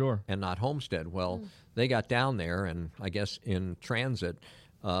Miami Sure. and not Homestead. Well, they got down there, and I guess in transit,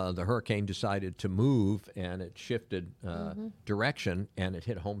 the hurricane decided to move, and it shifted direction, and it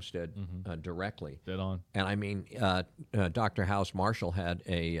hit Homestead directly. Dead on. And I mean, Dr. House Marshall had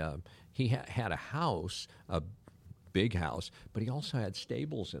had a house, a big house, but he also had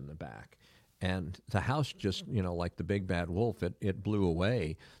stables in the back. And the house just, like the big bad wolf, it blew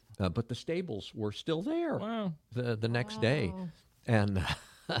away. But the stables were still there Wow. the next day. And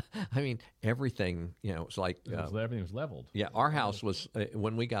I mean, everything, it was like... Everything was leveled. Yeah, our house was,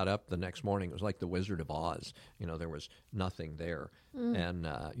 when we got up the next morning, it was like the Wizard of Oz. There was nothing there. And,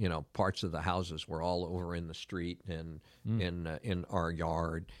 parts of the houses were all over in the street and in our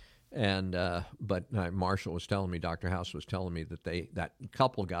yard. And but Marshall was telling me, Dr. House was telling me that that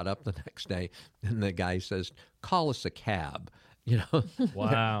couple got up the next day, and the guy says, call us a cab.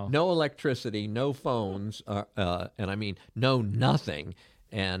 Wow. No electricity, no phones, and I mean, no nothing.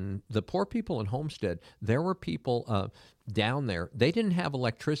 And the poor people in Homestead, there were people down there. They didn't have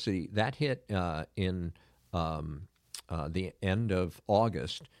electricity. That hit in the end of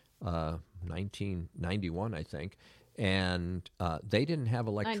August, 1991, I think. And they didn't have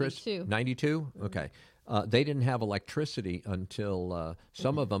electricity. 92? Okay. They didn't have electricity until,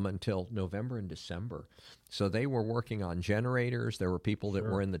 some of them until November and December. So they were working on generators. There were people that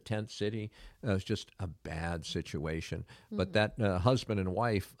were in the tent city. It was just a bad situation. But that husband and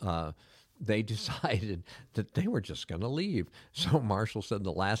wife, they decided that they were just going to leave. So Marshall said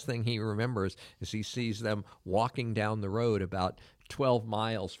the last thing he remembers is he sees them walking down the road about 12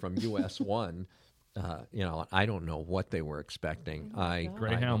 miles from US 1. I don't know what they were expecting.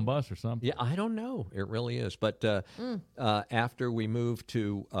 Greyhound bus or something. Yeah, I don't know. It really is. But after we moved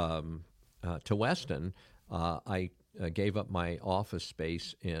to Weston, I gave up my office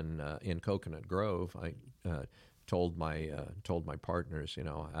space in Coconut Grove. I told my partners,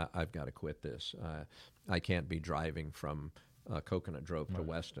 I've got to quit this. I can't be driving from Coconut Grove to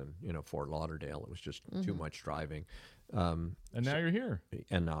Weston, Fort Lauderdale. It was just too much driving. And now you're here.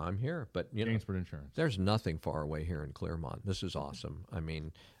 And now I'm here. But, Gainsford Insurance. there's nothing far away here in Claremont. This is awesome. I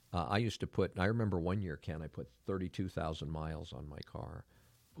mean, I remember one year, Ken, I put 32,000 miles on my car.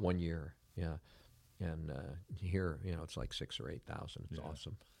 1 year, yeah. And here, it's like 6,000 or 8,000. It's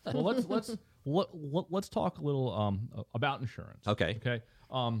awesome. Well, let's talk a little about insurance. Okay. Okay.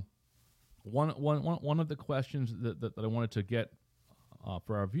 One of the questions that I wanted to get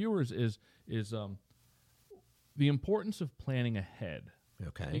for our viewers is the importance of planning ahead.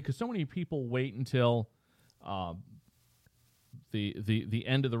 Okay. Because so many people wait until the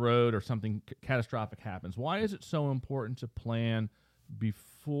end of the road or something catastrophic happens. Why is it so important to plan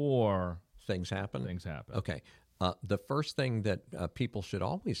before Things happen? things happen? Okay. The first thing that people should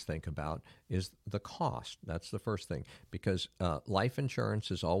always think about is the cost. That's the first thing, because life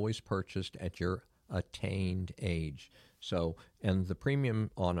insurance is always purchased at your attained age. So, and the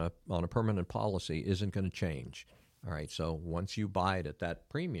premium on a permanent policy isn't going to change. All right. So once you buy it at that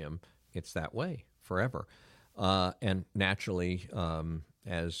premium, it's that way forever. And naturally,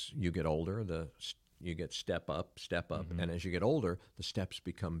 as you get older, you get step up, and as you get older, the steps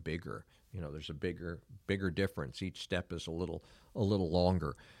become bigger. There's a bigger difference. Each step is a little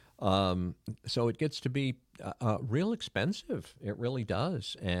longer. So it gets to be real expensive. It really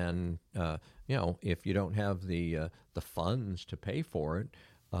does. And if you don't have the funds to pay for it,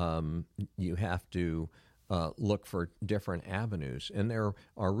 you have to look for different avenues. And there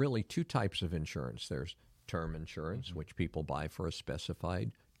are really two types of insurance. There's term insurance, which people buy for a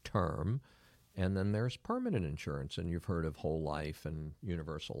specified term. And then there's permanent insurance, and you've heard of whole life and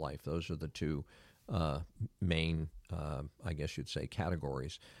universal life. Those are the two main, I guess you'd say,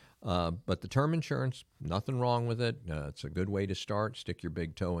 categories. But the term insurance, nothing wrong with it. It's a good way to start. Stick your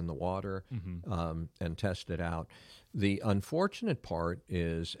big toe in the water and test it out. The unfortunate part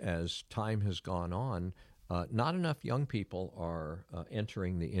is, as time has gone on, not enough young people are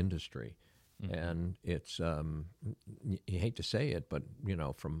entering the industry. And it's, you hate to say it, but,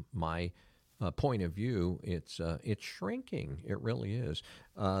 from my point of view, it's shrinking. It really is.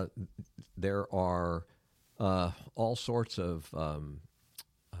 There are all sorts of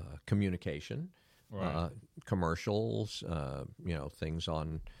communication, Right. Commercials, things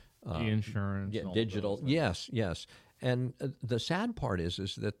on insurance, all of digital. those things. Yes. And the sad part is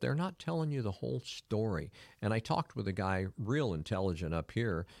that they're not telling you the whole story. And I talked with a guy real intelligent up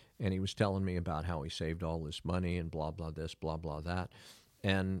here, and he was telling me about how he saved all this money and blah, blah, this, blah, blah, that.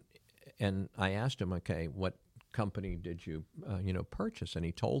 And I asked him, okay, what company did you, purchase? And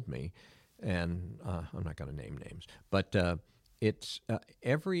he told me, and I'm not going to name names, but it's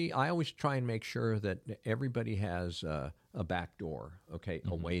I always try and make sure that everybody has a back door, okay,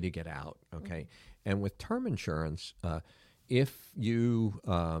 a way to get out, okay. And with term insurance, if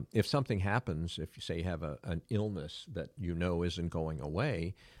something happens, if you say you have an illness that isn't going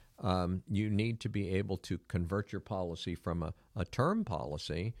away, you need to be able to convert your policy from a term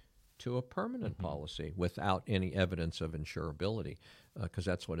policy to a permanent policy without any evidence of insurability, because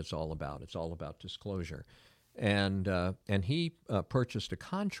that's what it's all about. It's all about disclosure. And he purchased a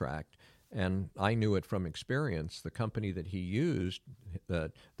contract, and I knew it from experience. The company that he used,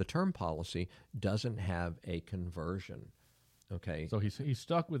 the term policy, doesn't have a conversion. Okay, So he's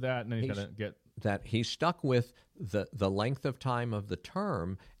stuck with that, and then he's got to get. that he's stuck with the length of time of the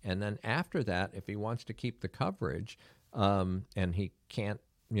term, and then after that, if he wants to keep the coverage, and he can't,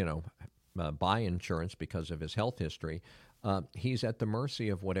 buy insurance because of his health history, he's at the mercy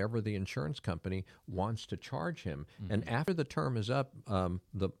of whatever the insurance company wants to charge him. And after the term is up,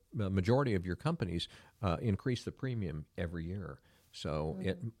 the majority of your companies increase the premium every year. So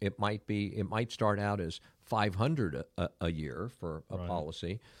it might start out as $500 a year for a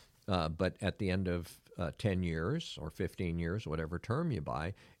policy, but at the end of 10 years or 15 years, whatever term you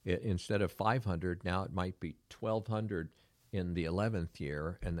buy, instead of $500, now it might be $1,200 in the 11th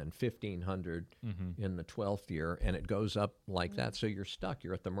year, and then $1,500 in the 12th year, and it goes up like that. So you're stuck.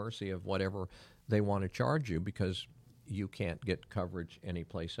 You're at the mercy of whatever they want to charge you because you can't get coverage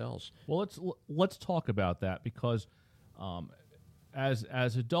anyplace else. Well, let's talk about that, because as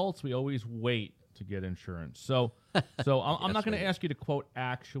adults, we always wait to get insurance. So I'm not going to ask you to quote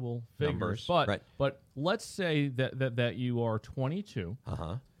actual figures, Numbers, but right. but let's say that you are 22,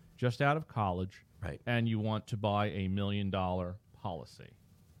 just out of college, Right. and you want to buy a $1 million policy.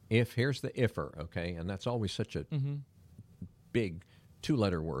 Here's the IFR, okay? And that's always such a big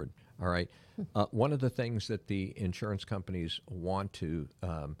two-letter word, all right? One of the things that the insurance companies want to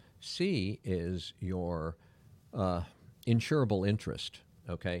see is your insurable interest,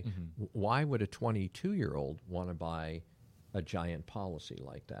 okay? Why would a 22-year-old want to buy a giant policy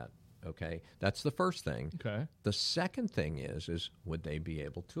like that, okay? That's the first thing. Okay. The second thing is would they be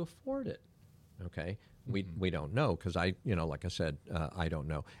able to afford it? Okay, we don't know because like I said, I don't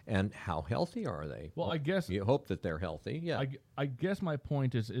know. And how healthy are they? Well, I guess you hope that they're healthy. Yeah, I guess my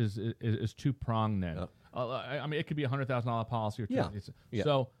point is two pronged. Then I mean, it could be $100,000 policy or two. Yeah.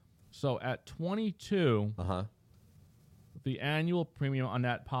 So at 22, the annual premium on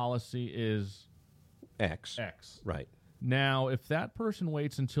that policy is X. Right. Now, if that person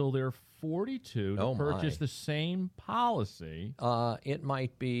waits until they're 42 to purchase the same policy, it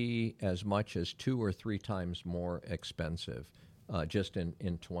might be as much as 2 or 3 times more expensive, just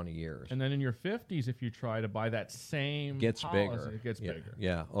in 20 years. and then in your 50s, if you try to buy that same Gets policy, bigger. it gets Yeah. bigger.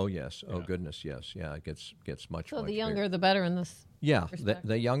 Yeah. Oh yes. Oh Yeah. goodness. Yes. Yeah. It gets much. So much the bigger. younger, the better in this. Yeah, respect.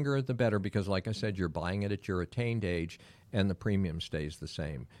 the younger the better, because like I said, you're buying it at your attained age and the premium stays the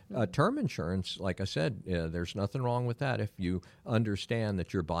same. Term insurance, like I said, there's nothing wrong with that if you understand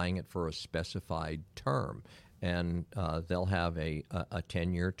that you're buying it for a specified term. And they'll have a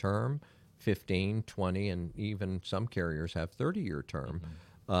 10-year term, 15, 20, and even some carriers have 30-year term.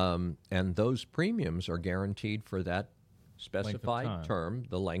 And those premiums are guaranteed for that specified time. term,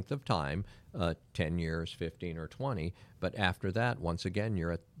 the length of time, 10 years, 15, or 20. But after that, once again,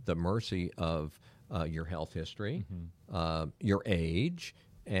 you're at the mercy of your health history, your age,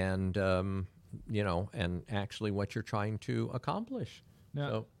 and and actually what you're trying to accomplish.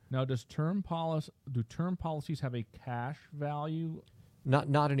 Now, do term policies have a cash value?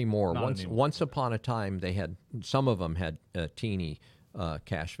 Not anymore. Not anymore. Once upon a time, some of them had a teeny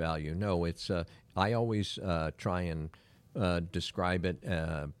cash value. No, it's I always try and describe it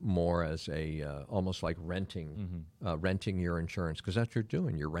more as almost like renting your insurance, because that's what you're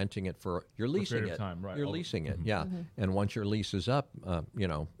doing. You're renting it you're leasing it. Time, right. You're leasing it, yeah. And once your lease is up,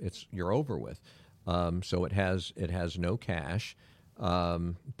 you're over with. So it has no cash,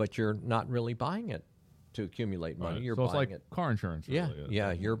 but you're not really buying it to accumulate money. Right. You're so buying it's like it. car insurance. Really.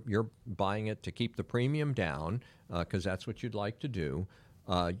 Yeah. You're buying it to keep the premium down because that's what you'd like to do.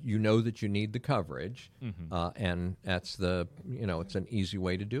 You know that you need the coverage, and that's it's an easy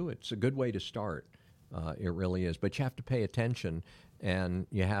way to do it. It's a good way to start. It really is. But you have to pay attention, and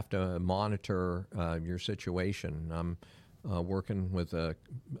you have to monitor your situation. I'm working with a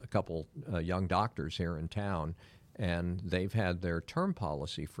couple young doctors here in town, and they've had their term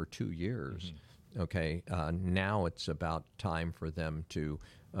policy for 2 years. Okay, now it's about time for them to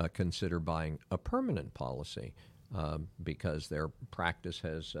consider buying a permanent policy because their practice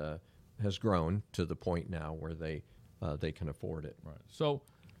has grown to the point now where they can afford it. Right. So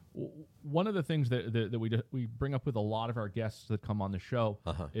one of the things that we bring up with a lot of our guests that come on the show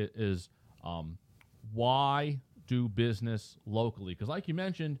is why do business locally? Because like you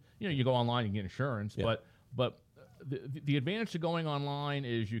mentioned, you go online and get insurance, but the advantage to going online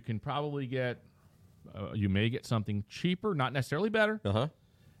is you can probably get you may get something cheaper, not necessarily better,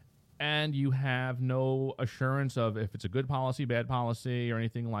 and you have no assurance of if it's a good policy, bad policy, or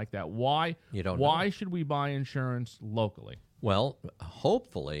anything like that. Why should we buy insurance locally? Well,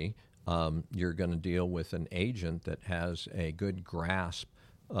 hopefully you're going to deal with an agent that has a good grasp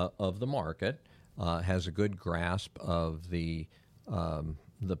of the market, has a good grasp of the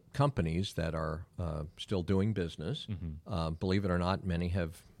companies that are still doing business. Believe it or not, many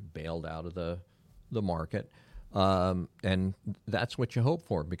have bailed out of the market. And that's what you hope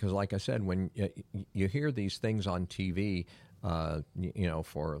for, because like I said, when you hear these things on TV,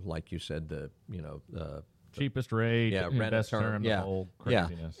 for, like you said, the cheapest rate, best term, the whole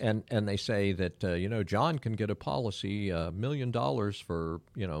craziness. And they say that, John can get a policy, $1 million for,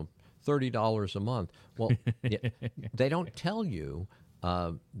 $30 a month. Well, they don't tell you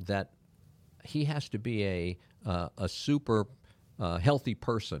that he has to be a super healthy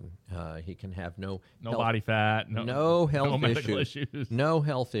person. He can have no body fat, no health medical issues, no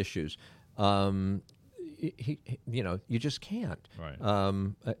health issues. You just can't. Right.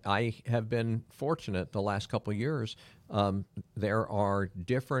 I have been fortunate the last couple of years. There are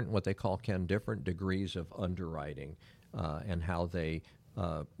what they call different degrees of underwriting, and how they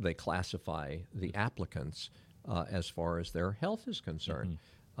classify the applicants as far as their health is concerned.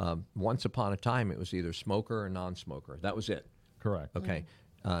 Once upon a time, it was either smoker or non-smoker. That was it. Correct. Okay.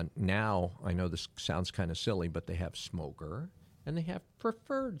 Now, I know this sounds kind of silly, but they have smoker and they have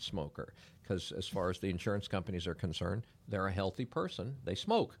preferred smoker, because as far as the insurance companies are concerned, they're a healthy person. They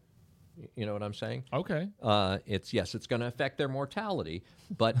smoke. You know what I'm saying? Okay. It's going to affect their mortality,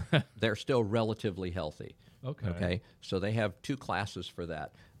 but they're still relatively healthy. Okay. So they have two classes for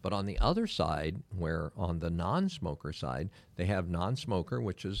that. But on the other side, where on the non-smoker side, they have non-smoker,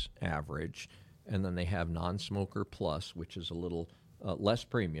 which is average, and then they have non-smoker plus, which is a little less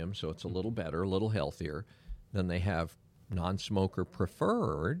premium, so it's a little better, a little healthier. Then they have non-smoker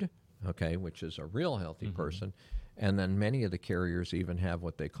preferred, which is a real healthy person. And then many of the carriers even have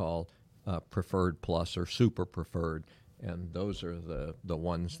what they call preferred plus or super preferred, and those are the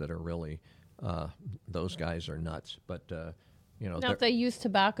ones that are really, those guys are nuts. But now, if they use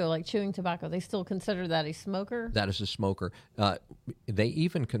tobacco, like chewing tobacco, they still consider that a smoker? That is a smoker. They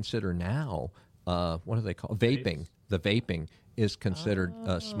even consider now, what do they call vaping? The vaping is considered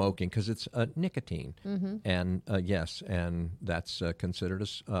smoking because it's nicotine, and yes, and that's considered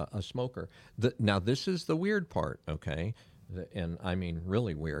a smoker. Now, this is the weird part, and I mean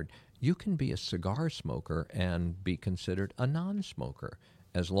really weird. You can be a cigar smoker and be considered a non-smoker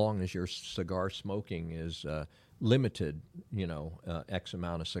as long as your cigar smoking is limited, X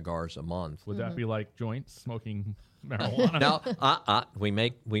amount of cigars a month. Would that be like joints, smoking marijuana? No, we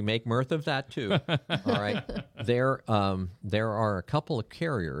make mirth of that too. All right, there are a couple of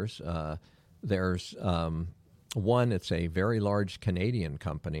carriers. There's one. It's a very large Canadian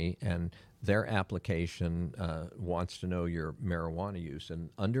company, and their application wants to know your marijuana use. And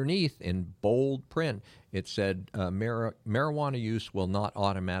underneath, in bold print, it said marijuana use will not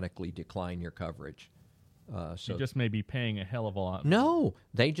automatically decline your coverage. So You just may be paying a hell of a lot. no,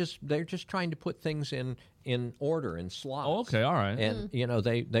 they're just trying to put things in order in slots. Oh, okay, all right. And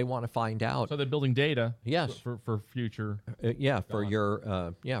they want to find out. So they're building data. Yes. For future. For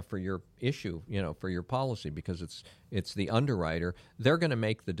your issue, for your policy, because it's the underwriter. They're going to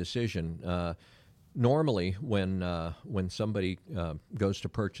make the decision. Normally, when somebody goes to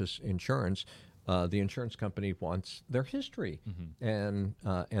purchase insurance, the insurance company wants their history, and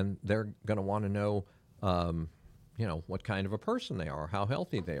they're going to want to know, what kind of a person they are, how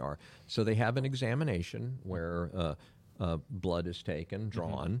healthy they are. So they have an examination where blood is taken,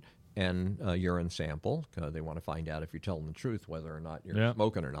 drawn, and urine sample. They want to find out if you're telling the truth, whether or not you're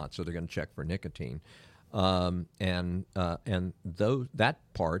smoking or not. So they're going to check for nicotine. And that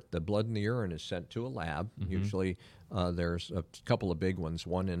part, the blood and the urine, is sent to a lab. Usually, there's a couple of big ones,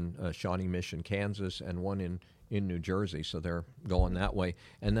 one in Shawnee Mission, Kansas, and one in New Jersey. So they're going that way.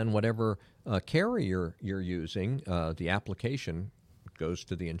 And then whatever carrier you're using, the application goes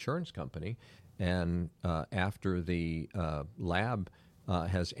to the insurance company. And after the lab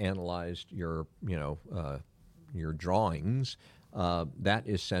has analyzed your drawings, that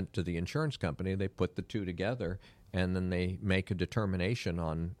is sent to the insurance company. They put the two together, and then they make a determination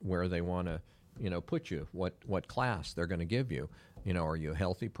on where they want to, put you, what class they're going to give you. Are you a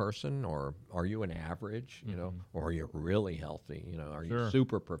healthy person, or are you an average, or are you really healthy? Are you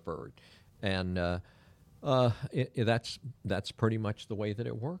super preferred? And that's pretty much the way that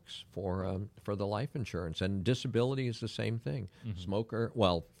it works for the life insurance. And disability is the same thing. Smoker,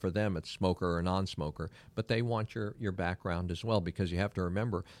 well, for them it's smoker or non-smoker, but they want your background as well, because you have to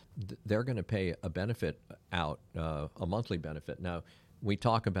remember they're going to pay a benefit out, a monthly benefit. Now, we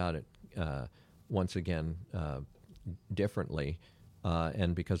talk about it once again differently,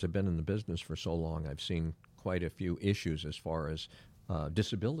 and because I've been in the business for so long, I've seen quite a few issues as far as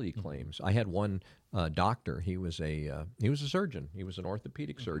disability claims. I had one doctor. He was a surgeon. He was an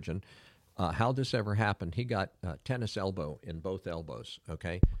orthopedic surgeon. How this ever happened? He got tennis elbow in both elbows.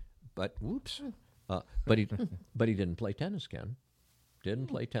 Okay, but whoops. But he didn't play tennis, Ken. Didn't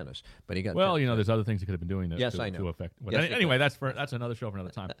play tennis, but he got. Well, there's other things he could have been doing. I know. To affect. Yes, anyway, that's another show for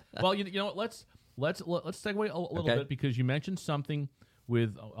another time. Well, let's segue a little bit, because you mentioned something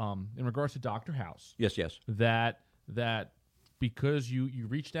with in regards to Dr. House. Yes. That because you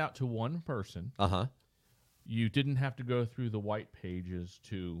reached out to one person, you didn't have to go through the white pages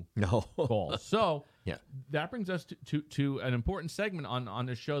to call. So that brings us to an important segment on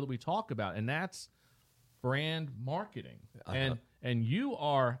the show that we talk about, and that's brand marketing. And you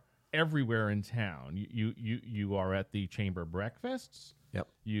are everywhere in town. You are at the chamber breakfasts. Yep.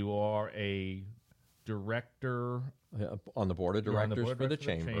 You are a director on the board of directors for the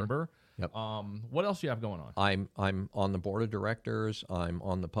chamber. Yep. What else do you have going on? I'm on the board of directors. I'm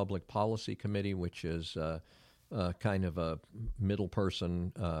on the public policy committee, which is kind of a middle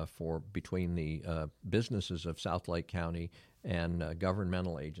person for between the businesses of South Lake County and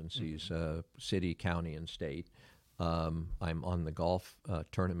governmental agencies, city, county, and state. I'm on the golf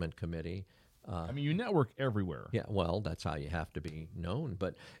tournament committee. You network everywhere. Yeah, well, that's how you have to be known.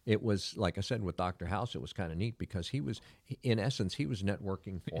 But it was, like I said, with Dr. House, it was kind of neat because in essence, he was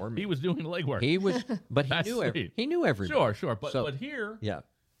networking for me. He was doing the legwork. He was, but he knew everybody. Sure. But here,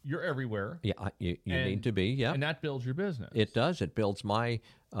 you're everywhere. Yeah, you need to be. Yeah, and that builds your business. It does. It builds my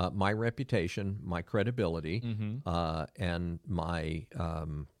reputation, my credibility, and my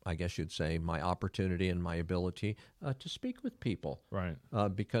I guess you'd say my opportunity and my ability to speak with people. Right.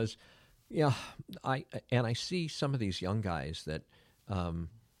 Because. Yeah, I see some of these young guys that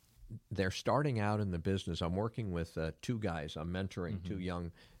they're starting out in the business. I'm working with two guys. I'm mentoring two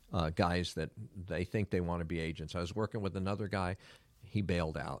young guys that they think they want to be agents. I was working with another guy. He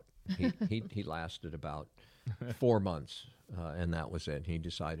bailed out. He lasted about 4 months, and that was it. He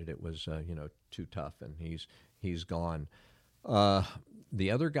decided it was too tough, and he's gone.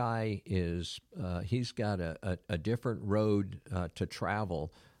 The other guy is he's got a different road to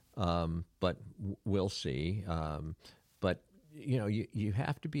travel. But we'll see. But you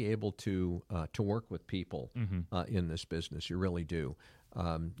have to be able to work with people in this business. You really do.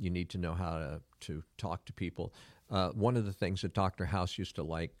 You need to know how to talk to people. One of the things that Dr. House used to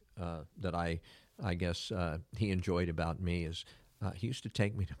like that I guess he enjoyed about me is he used to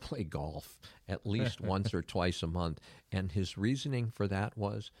take me to play golf at least once or twice a month, and his reasoning for that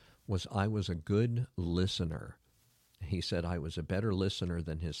was I was a good listener. He said I was a better listener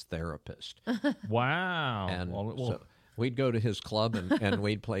than his therapist. Wow. And so we'd go to his club and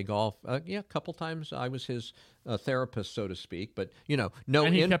we'd play golf. A couple times I was his therapist, so to speak, but, no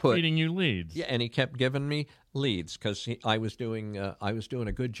and he input. Kept feeding you leads. Yeah, and he kept giving me leads because I was doing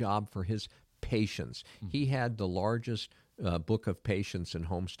a good job for his patients. He had the largest book of patients in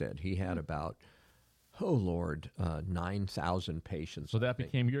Homestead. He had about, 9,000 patients. So that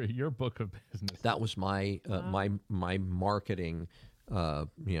became your book of business. That was my my marketing,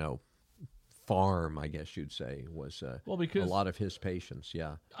 farm, I guess you'd say, was because a lot of his patients.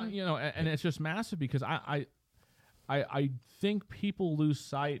 Yeah, and it's just massive because I think people lose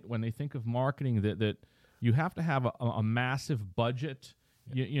sight when they think of marketing that you have to have a massive budget,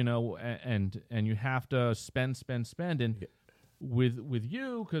 and you have to spend, and with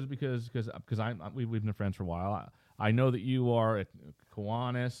you because we've been friends for a while. I know that you are at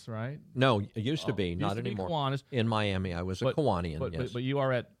Kiwanis, right? No, it used to be, not to be anymore. Kiwanis. In Miami, I was a Kiwanian. Yes. But you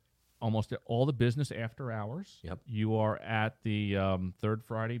are at almost all the business after hours. Yep. You are at the third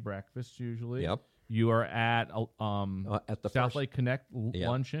Friday breakfast usually. Yep. You are at the South Lake Connect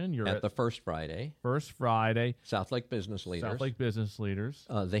luncheon. You're at the first Friday. First Friday. South Lake Business Leaders. South Lake Business Leaders.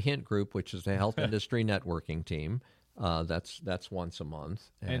 The Hint Group, which is the health industry networking team. That's once a month,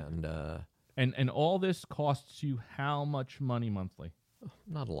 and all this costs you how much money monthly?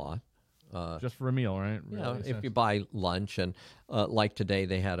 Not a lot. Just for a meal, right? Really, if you buy lunch, and like today,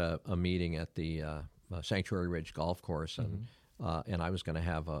 they had a meeting at the Sanctuary Ridge Golf Course, and I was going to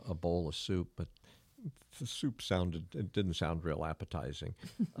have a bowl of soup, but the soup didn't sound real appetizing.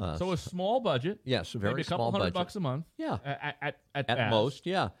 So a small budget. Yes, a very maybe a small couple budget. $100 a month. Yeah, at most.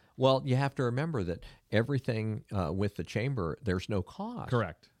 Yeah. Well, you have to remember that everything with the chamber, there's no cost.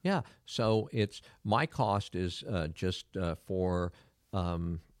 Correct. Yeah. So my cost is just for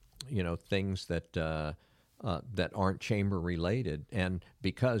things that aren't chamber related, and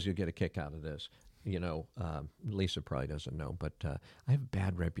because you get a kick out of this. Lisa probably doesn't know, but I have a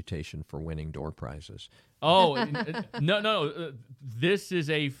bad reputation for winning door prizes. Oh, no. This is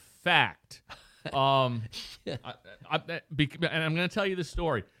a fact. And I'm going to tell you this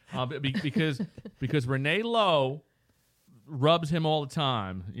story because Renee Lowe rubs him all the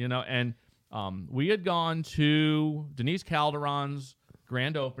time, and we had gone to Denise Calderon's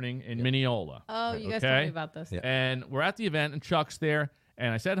grand opening in Mineola. Oh, you guys told me about this. Yeah. And we're at the event, and Chuck's there.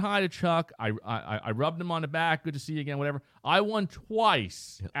 And I said hi to Chuck. I rubbed him on the back. Good to see you again. Whatever. I won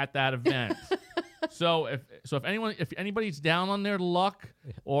twice at that event. So if anybody's down on their luck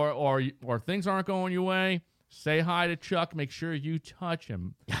or things aren't going your way, say hi to Chuck. Make sure you touch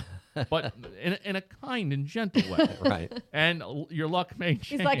him, but in a kind and gentle way. Right. And your luck may change.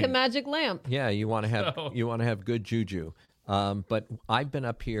 He's like a magic lamp. Yeah, you want to have good juju. But I've been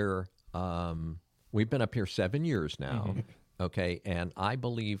up here. We've been up here 7 years now. Okay, and I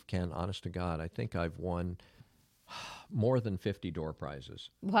believe, Ken, honest to God, I think I've won more than 50 door prizes.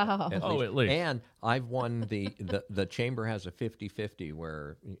 Wow. At least. And I've won the chamber has a 50-50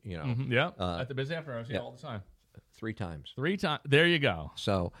 where, at the busy after hours, all the time. 3 times. 3 times. There you go.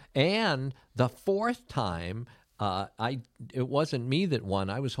 So, and the 4th time, it wasn't me that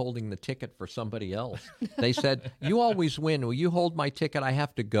won. I was holding the ticket for somebody else. They said, "You always win. Will you hold my ticket? I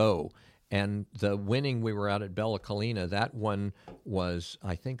have to go." And the winning, we were out at Bella Colina. That one was,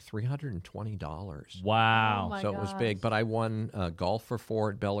 I think, $320. Wow. Oh my So it was big. But I won golf for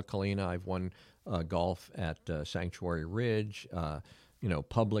 4 at Bella Colina. I've won golf at Sanctuary Ridge.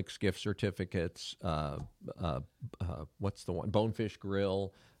 Publix gift certificates. What's the one? Bonefish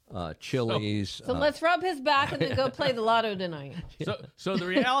Grill. Chili's. So let's rub his back and then go play the lotto tonight. So the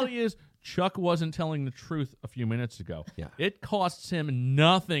reality is, Chuck wasn't telling the truth a few minutes ago. Yeah. It costs him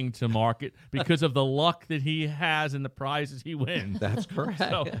nothing to market because of the luck that he has and the prizes he wins. That's correct.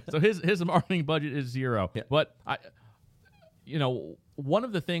 So his marketing budget is 0. Yeah. But one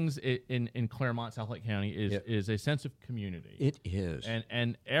of the things in Claremont, South Lake County is a sense of community. It is.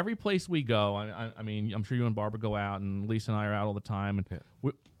 And every place we go, I mean, I'm sure you and Barbara go out, and Lisa and I are out all the time, and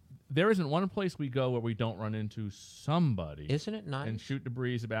there isn't one place we go where we don't run into somebody. Isn't it nice? And shoot the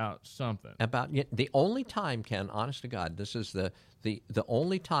breeze about something. The only time, Ken, honest to God, this is the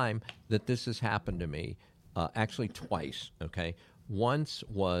only time that this has happened to me, actually twice, okay? Once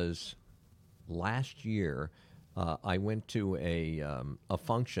was last year. I went to a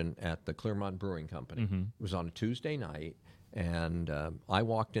function at the Claremont Brewing Company. Mm-hmm. It was on a Tuesday night, and I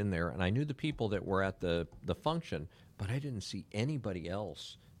walked in there, and I knew the people that were at the function, but I didn't see anybody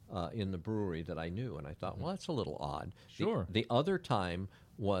else in the brewery that I knew, and I thought, well, that's a little odd. Sure. The other time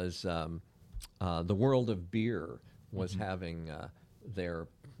was the World of Beer was having their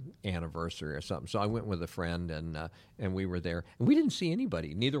anniversary or something. So I went with a friend, and we were there, and we didn't see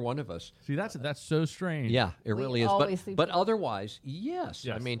anybody. Neither one of us. See, that's so strange. Yeah, it really is. always see But people. otherwise, yes.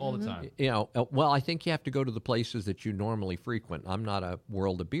 Yes, I mean, all the time. Well, I think you have to go to the places that you normally frequent. I'm not a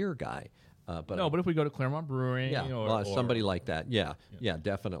World of Beer guy. But No, but if we go to Claremont Brewing, yeah, or somebody like that, yeah,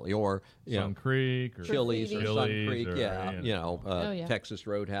 definitely, or Sun Creek, or Chili's or Sun Chili's Creek, or, yeah. Texas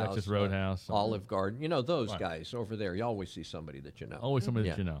Roadhouse, Texas Roadhouse, Olive Garden, those Right. guys over there. You always see somebody that you know. always somebody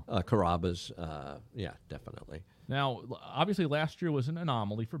yeah. that you know. Carrabba's, yeah, definitely. Now, obviously, last year was an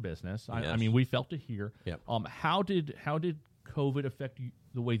anomaly for business. I Yes. mean, we felt it here. Yep. How did COVID affect you,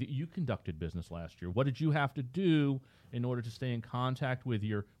 the way that you conducted business last year? What did you have to do in order to stay in contact with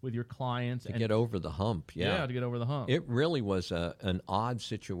your clients To get over the hump, to get over the hump? It really was an odd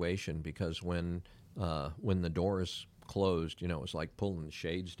situation because when the doors closed, it was like pulling the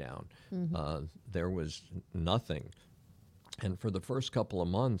shades down. There was nothing, and for the first couple of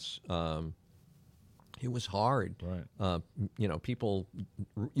months, it was hard. Right. People,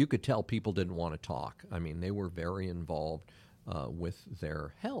 you could tell people didn't want to talk. I mean, they were very involved with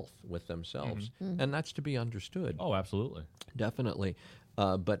their health, with themselves, and that's to be understood. Oh, absolutely. Definitely.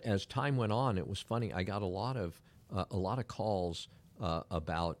 But as time went on, it was funny. I got a lot of calls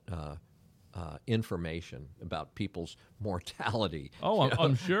about information about people's mortality. Oh,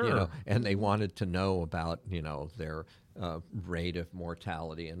 I'm sure. And they wanted to know about their rate of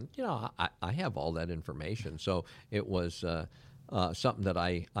mortality, and I have all that information. So it was something that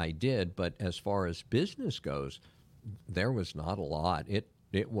I did. But as far as business goes, there was not a lot.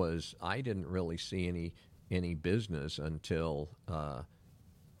 It was, I didn't really see any business until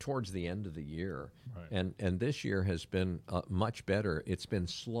towards the end of the year. Right. And this year has been much better. It's been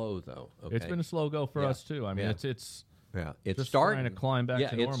slow though. Okay? It's been a slow go for Yeah. us too. I mean, Yeah. it's it's just starting trying to climb back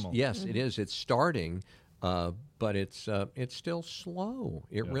to normal. Yes, it is. It's starting, but it's still slow.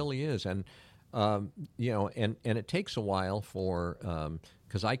 It really is, and and it takes a while for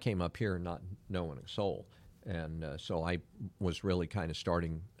because I came up here not knowing a soul. And so I was really kind of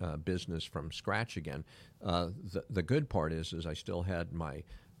starting business from scratch again. The good part is I still had my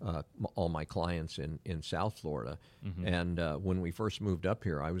all my clients in South Florida. And when we first moved up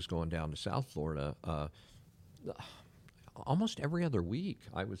here, I was going down to South Florida almost every other week.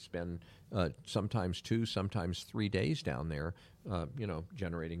 I would spend sometimes 2, sometimes 3 days down there,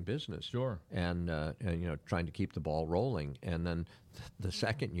 generating business. Sure. And trying to keep the ball rolling. And then the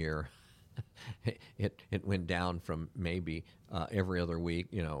second year, it went down from maybe every other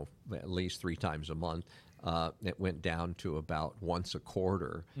week, at least 3 times a month. It went down to about once a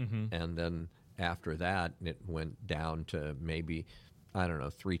quarter, and then after that, it went down to maybe,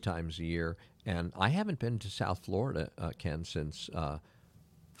 3 times a year. And I haven't been to South Florida, Ken, since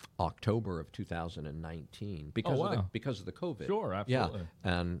October of 2019 because of the COVID. Sure, absolutely.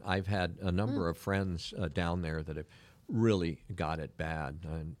 Yeah, and I've had a number of friends down there that have really got it bad.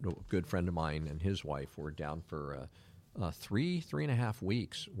 A good friend of mine and his wife were down for 3.5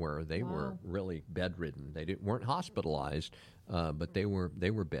 weeks, where they were really bedridden. They weren't hospitalized, but they were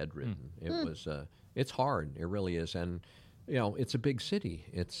bedridden. It was it's hard. It really is, and it's a big city.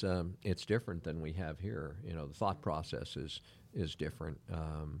 It's different than we have here. The thought process is different.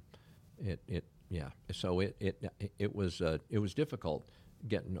 So it was difficult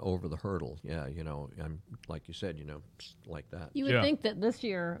getting over the hurdle. Yeah, I'm like you said, like that. You would think that this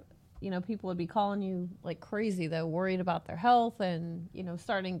year, people would be calling you like crazy, though, worried about their health and,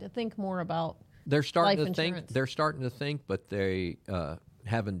 starting to think more about They're starting life to think. insurance. They're starting to think, but they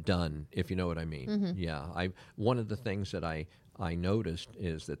haven't done. If you know what I mean. Yeah. One of the things that I noticed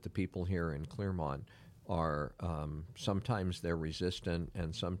is that the people here in Claremont are sometimes they're resistant,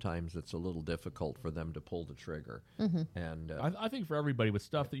 and sometimes it's a little difficult for them to pull the trigger. And I think for everybody with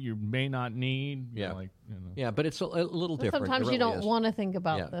stuff that you may not need, yeah, but it's a little different. Sometimes It you really don't is. want to think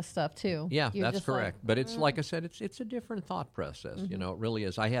about this stuff too. Yeah, You're that's just like, correct. But it's like I said, it's a different thought process. It really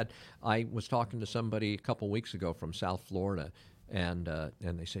is. I was talking to somebody a couple weeks ago from South Florida, and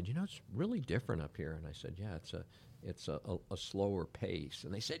they said, it's really different up here. And I said, yeah, it's a slower pace.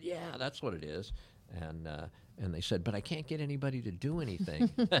 And they said, yeah, that's what it is. And they said, but I can't get anybody to do anything.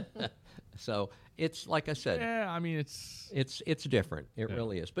 So it's like I said. Yeah, I mean it's different. It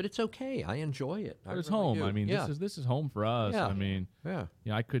really is, but it's okay. I enjoy it. But it's really home. do. I mean, yeah. this is home for us. Yeah. I mean,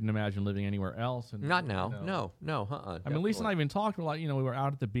 I couldn't imagine living anywhere else. And Not now. No. I mean, Lisa and I even talked. We're like, we were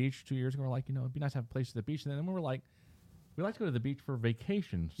out at the beach 2 years ago. We're like, it'd be nice to have a place at the beach. And then we were like, we like to go to the beach for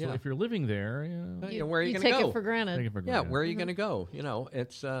vacation. So Yeah. if you're living there, where are you going to take go? it for granted. take it for Yeah, granted. where are you going to go?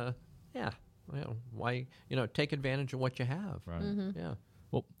 It's why take advantage of what you have. Right. Yeah.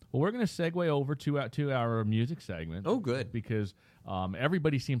 Well, we're going to segue over to our music segment. Oh, good. Because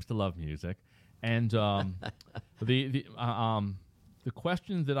everybody seems to love music, and the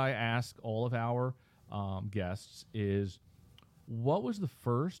question that I ask all of our guests is, what was the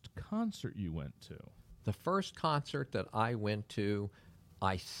first concert you went to? The first concert that I went to,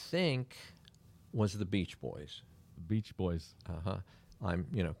 I think was the Beach Boys. Beach Boys. Uh-huh. I'm,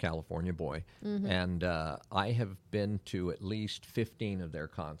 California boy. And I have been to at least 15 of their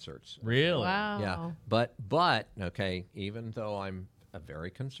concerts. Really? Wow. Yeah. But, okay, even though I'm a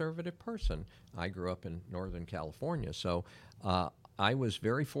very conservative person, I grew up in Northern California. So I was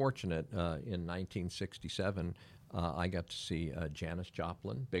very fortunate in 1967. I got to see Janis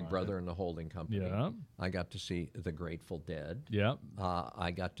Joplin, Big Brother and the Holding Company. Yeah. I got to see the Grateful Dead. Yeah.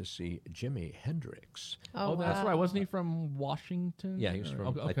 I got to see Jimi Hendrix. Oh, That's wow. right. Wasn't he from Washington? Yeah, he was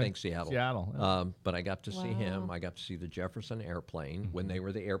from, I think, Seattle. Seattle. Yeah. But I got to see him. Wow. I got to see the Jefferson Airplane when they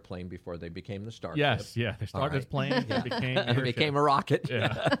were the airplane before they became the Starship. Yes, yeah. They started as planes, and became And it your became ship. a rocket.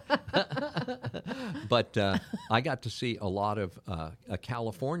 Yeah. But I got to see a lot of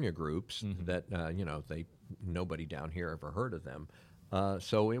California groups that nobody down here ever heard of them.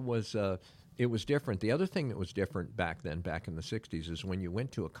 So it was different. The other thing that was different back then, back in the 60s, is when you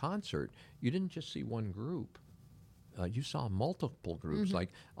went to a concert, you didn't just see one group. You saw multiple groups. Like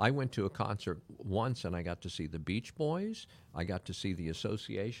I went to a concert once and I got to see the Beach Boys, I got to see the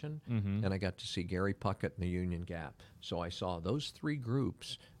Association, and I got to see Gary Puckett and the Union Gap. So I saw those three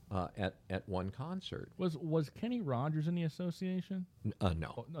groups at one concert. Was Kenny Rogers in the Association?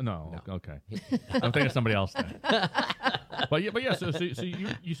 No. No. Okay. I'm thinking of somebody else then. But yeah. So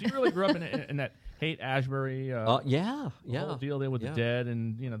you really grew up in that Haight-Ashbury Yeah. whole deal there with the Dead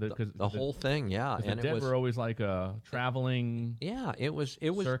and The whole thing, yeah. the And Dead it was were always like a traveling. Yeah, it was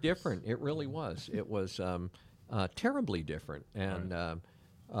circus. different. It really was. It was terribly different. And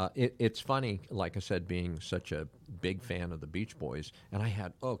it's funny, like I said, being such a big fan of the Beach Boys. And I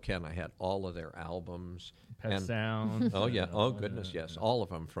had all of their albums. Pet and, Sounds. Oh, yeah. Oh, goodness, yes. All of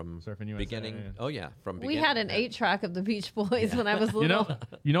them from Surfing USA, beginning. yeah. Oh, yeah. From We beginning. had an 8-track of the Beach Boys when I was little.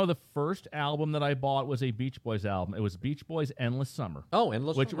 You know, the first album that I bought was a Beach Boys album. It was Beach Boys Endless Summer. Oh,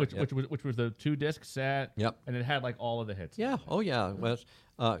 Endless which Summer, which was the 2-disc set. Yep. And it had like all of the hits. Yeah. Oh, yeah. It was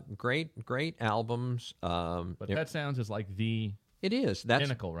great albums. But Pet Sounds is like the It is. That's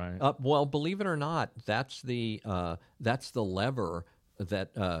pinnacle, right? Well, believe it or not, that's the lever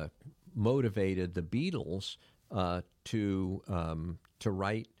that motivated the Beatles to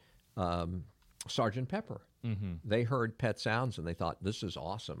write Sgt. Pepper. Mm-hmm. They heard Pet Sounds and they thought, "This is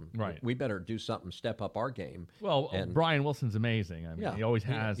awesome. Right. We better do something, step up our game." Well, And- Brian Wilson's amazing. I mean, Yeah. he always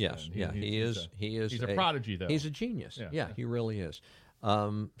has. Yes, been. yeah, he is. He's a prodigy, though. He's a genius. Yeah. Yeah, he really is.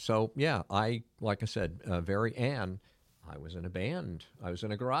 So yeah, like I said, I was in a band. I was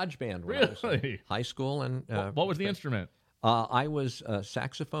in a garage band when I was in Really? high school. And What was the instrument? I was a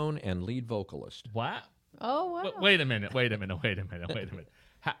saxophone and lead vocalist. What? Oh, wow. Wait a minute.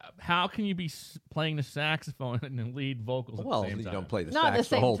 How can you be playing the saxophone and the lead vocals at Well, the same you time? don't play the Not at sax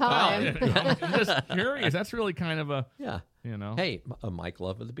the the whole same time. time. I'm just curious. That's really kind of a, Yeah. Hey, Hey, Mike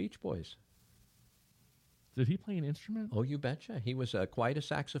Love of the Beach Boys. did he play an instrument? Oh, you betcha. He was quite a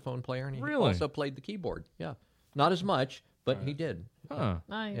saxophone player, and he Really? also played the keyboard. Yeah, not as much, but he did. Huh.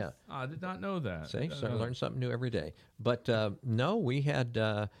 Nice. Yeah. I did not know that. See, so I learn something new every day. But no, we had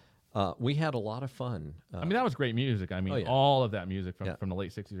a lot of fun. I mean, that was great music. I mean, Oh, yeah. all of that music Yeah. from the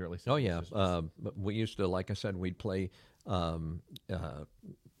late 60s, early 70s. Oh yeah, but we used to, like I said, we'd play,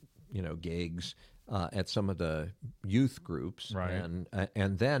 gigs at some of the youth groups, Right.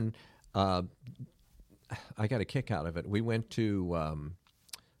 And then I got a kick out of it. We went to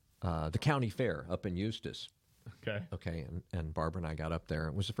the county fair up in Eustis. Okay. Okay, and Barbara and I got up there.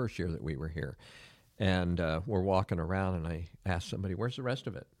 It was the first year that we were here, and we're walking around, and I asked somebody, "Where's the rest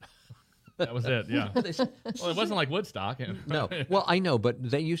of it?" That was it, yeah. They said, Well, it wasn't like Woodstock. no. Well, I know, but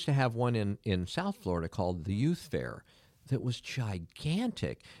they used to have one in South Florida called the Youth Fair that was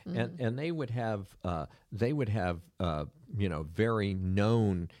gigantic, and they would have very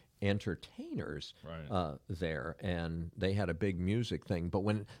known entertainers Right. there, and they had a big music thing. But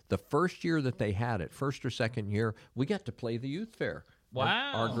when the first year that they had it, first or second year, we got to play the Youth Fair.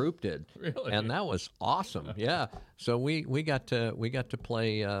 Wow. Our group did, Really? and that was awesome. Yeah, so we got to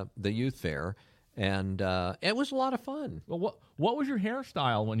play the Youth Fair, and it was a lot of fun. Well, what was your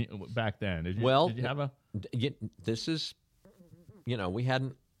hairstyle when you back then? Did you have a? This is, we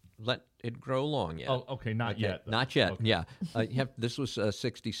hadn't let it grow long yet. Oh, okay, not yet. though. Not yet. Okay. Yeah, this was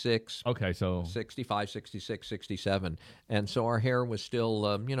 66. Okay, so 65, 66, 67. And so our hair was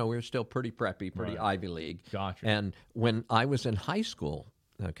still, we were still pretty preppy, pretty Right. Ivy League. Gotcha. And when I was in high school,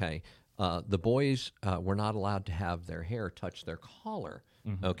 the boys were not allowed to have their hair touch their collar.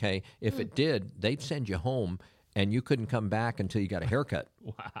 Mm-hmm. Okay? If it did, they'd send you home, and you couldn't come back until you got a haircut.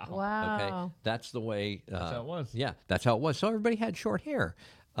 wow. Wow. Okay, that's the way. That's how it was. Yeah, that's how it was. So everybody had short hair.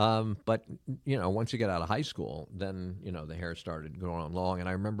 But once you get out of high school, then the hair started growing long. And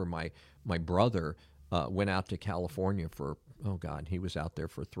I remember my brother went out to California for he was out there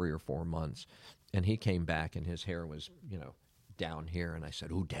for 3 or 4 months, and he came back and his hair was down here, and I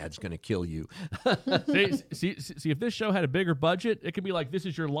said, "Ooh, Dad's going to kill you." see, if this show had a bigger budget, it could be like This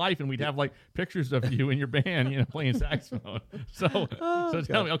Is Your Life, and we'd have like pictures of you and your band, playing saxophone. So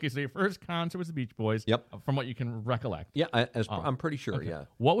tell me, okay, so your first concert was the Beach Boys. Yep. From what you can recollect. Yeah, I'm pretty sure. Okay. Yeah.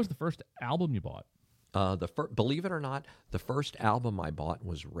 What was the first album you bought? Believe it or not, the first album I bought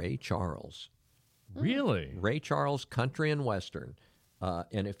was Ray Charles. Really? Ray Charles, country and western.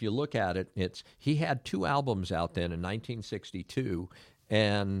 And if you look at it, he had 2 albums out then in 1962,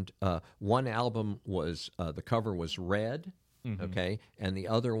 and one album was the cover was red, okay, and the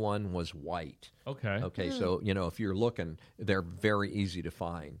other one was white. Okay. So if you're looking, they're very easy to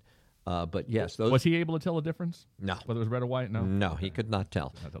find. But yes, those. Was he able to tell the difference? No. Whether it was red or white? No. No, he could not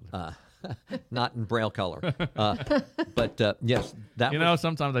tell. Not in Braille color. But yes, that.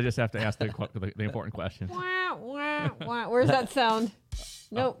 Sometimes I just have to ask the important question. Wah, wah, wah. Where's that sound?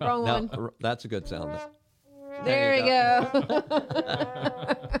 Nope, wrong one. No, that's a good sound. There you go.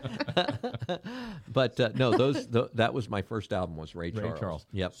 But no, that was my first album. Was Ray Charles. Ray Charles.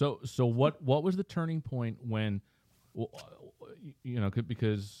 Yep. So what was the turning point when,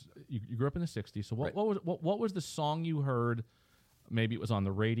 because you grew up in the '60s. So what was the song you heard? Maybe it was on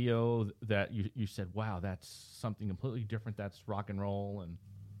the radio that you said, "Wow, that's something completely different. That's rock and roll." And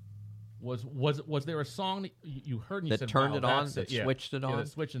was there a song that you heard and you that said, turned wow, it on, that's that yeah. switched it on? Yeah, that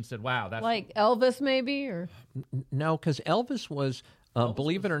switched and said, "Wow, that's Like Elvis, maybe, or No, because Elvis was,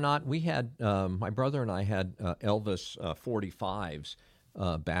 believe it or not, we had, my brother and I had Elvis 45s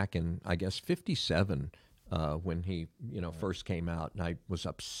back in, I guess, 57 when he, first came out. And I was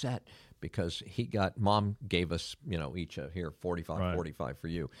upset because Mom gave us, each here, 45, Right. 45 for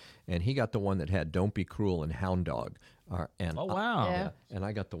you. And he got the one that had Don't Be Cruel and Hound Dog. And oh wow, Yeah. and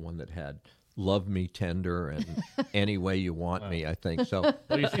I got the one that had Love Me Tender and Any Way You Want Me, I think. So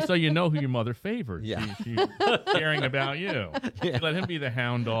Well, you see, so you know who your mother favored. Yeah. She's caring about you. Yeah. Let him be the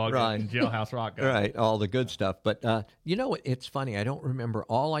hound dog Right. and Jailhouse Rock guy. right, all the good stuff. But it's funny. I don't remember.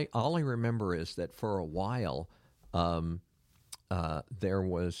 All I remember is that for a while, there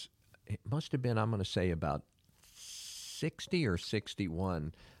was. It must have been. I'm going to say about 60 or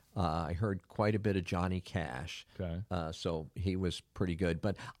 61. I heard quite a bit of Johnny Cash. Okay. So he was pretty good.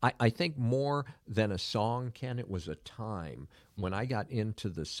 But I think more than a song, Ken, it was a time. When I got into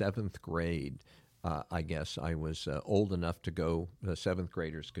the 7th grade, I guess I was old enough to go, the 7th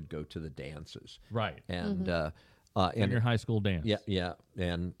graders could go to the dances. Right. And In your high school dance. yeah,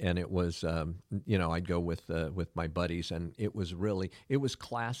 and it was I'd go with my buddies, and it was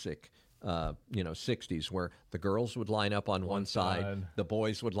classic. 60s where the girls would line up on one side, the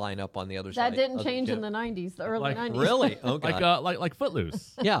boys would line up on the other side. that didn't change in the 90s, the early Like, 90s. Really? Oh, God. Like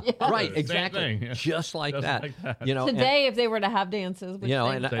Footloose. Yeah, right, Same exactly. thing, yeah. Just like Just that. like that. Today, if they were to have dances, which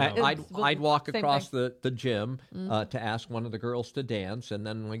And they, I'd walk same across thing. the gym to ask one of the girls to dance, and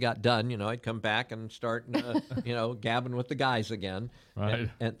then when we got done, I'd come back and start, gabbing with the guys again. Right.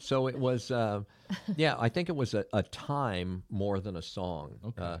 And so it was, I think it was a time more than a song.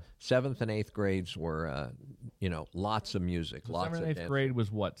 Okay. 7th and 8th grades were, lots of music, So lots 7th of and 8th dance. grade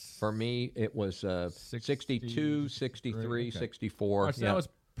was what? For me, it was 62, 63, okay. 64. So that was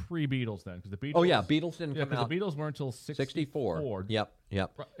pre-Beatles then, because the Beatles. Oh, yeah, Beatles didn't Yeah, come because out. the Beatles weren't until 64. Yep.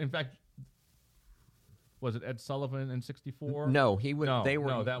 In fact, was it Ed Sullivan in 64? No, he was. No, they were.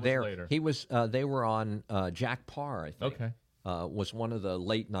 no, that was there. later. He was. They were on Jack Parr, I think. Okay. Was one of the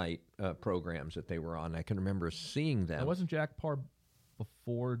late night programs that they were on. I can remember seeing them. That wasn't Jack Parr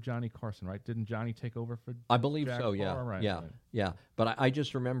before Johnny Carson, right? Didn't Johnny take over for I believe Jack so. Yeah. Parr? Right, yeah. right. Yeah. But I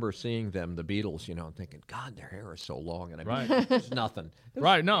just remember seeing them, the Beatles, and thinking, God, their hair is so long, and I mean, Right. it's nothing.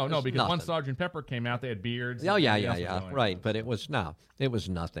 Right, no, It's because once nothing. Sgt. Pepper came out, they had beards. Oh and yeah, everybody yeah, else was yeah. doing Right, it. but it was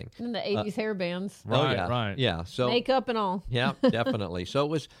nothing. In the 80s hair bands, Oh Right, yeah, right. Yeah. So makeup and all. yeah, definitely.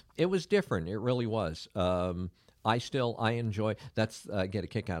 So it was different. It really was. I enjoy. Get a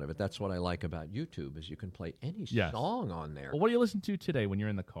kick out of it. That's what I like about YouTube is you can play any Yes. song on there. Well, what do you listen to today when you're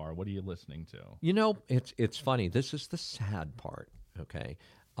in the car? What are you listening to? It's funny. This is the sad part. Okay,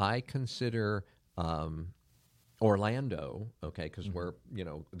 I consider Orlando. Okay, because we're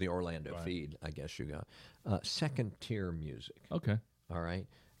the Orlando Right. feed. I guess you got second tier music. Okay. All right,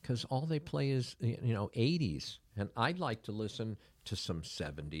 because all they play is 80s, and I'd like to listen to some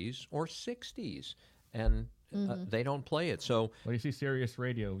 70s or 60s, and they don't play it. So Well, you see Sirius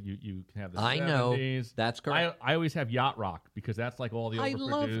Radio, you can have the I know 70s. that's correct. I always have Yacht Rock because that's like all the I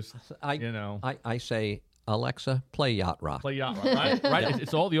love. overproduced, I say Alexa, play Yacht Rock. Play Yacht Rock, right? Right.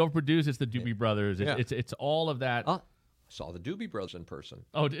 It's all the overproduced. It's the Doobie Brothers. Yeah. It's all of that. Saw the Doobie Brothers in person.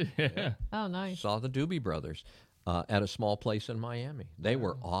 Oh, yeah. Oh, nice. Saw the Doobie Brothers at a small place in Miami. They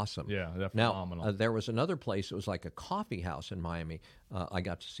were awesome. Yeah, they're Now, phenomenal. there was another place. It was like a coffee house in Miami. I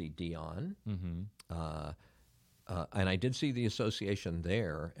got to see Dion. And I did see the Association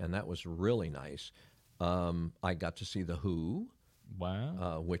there, and that was really nice. I got to see The Who,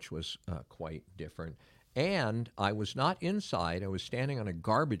 Wow. which was quite different. And I was not inside. I was standing on a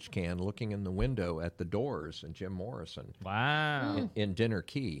garbage can looking in the window at the Doors and Jim Morrison Wow. in Dinner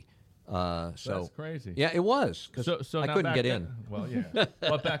Key. So That's crazy. Yeah, it was, because So I now couldn't back get then- in. Well, yeah.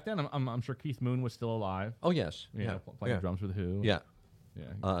 But back then, I'm sure Keith Moon was still alive. Oh, yes. Yeah, playing drums for the Who. Yeah. Yeah.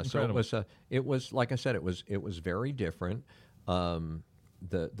 So Incredible. it was like I said, it was very different. The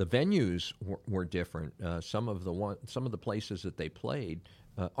venues were different. Some of the places that they played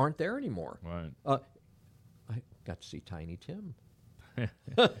aren't there anymore. Right. I got to see Tiny Tim.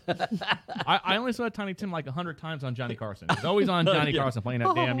 I only saw Tiny Tim like 100 times on Johnny Carson. He's always on Johnny Carson playing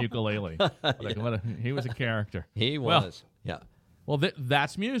that damn ukulele. Like, he was a character. He Well, was. Yeah. Well,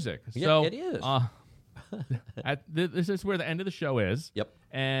 that's music. Yeah, So, it is. This is where the end of the show is. Yep.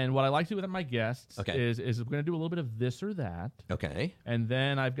 And what I like to do with my guests Okay. is we're going to do a little bit of this or that. Okay. And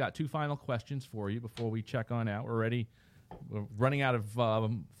then I've got 2 final questions for you before we check on out. We're running out of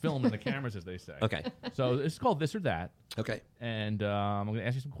film in the cameras, as they say. Okay. So it's called This or That. Okay. And I'm going to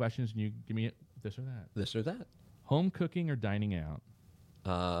ask you some questions, and you give me this or that. This or that. Home cooking or dining out?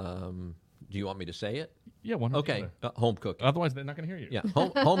 Do you want me to say it? Yeah, one or the Okay. other. Home cooking. Otherwise, they're not going to hear you. Yeah.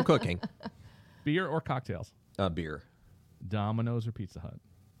 Home cooking. Beer or cocktails? Beer. Domino's or Pizza Hut?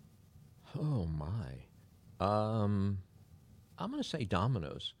 Oh my. I'm going to say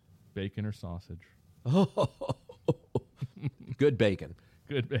Domino's. Bacon or sausage? Good bacon.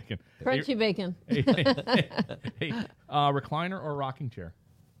 Good bacon. Crunchy bacon. Hey, recliner or rocking chair?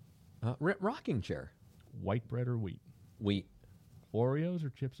 Rocking chair. White bread or wheat? Wheat. Oreos or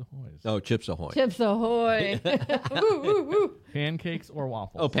Chips Ahoy's? Oh, Chips Ahoy. Chips Ahoy. Woo, woo, woo. Pancakes or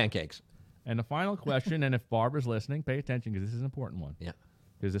waffles? Oh, pancakes. And the final question, and if Barbara's listening, pay attention because this is an important one. Yeah.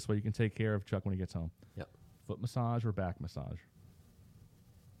 Because this way you can take care of Chuck when he gets home. Yep. Foot massage or back massage?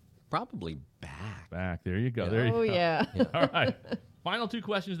 Probably back. Back. There you go. Yeah. There you Oh, go. yeah. All right. Final 2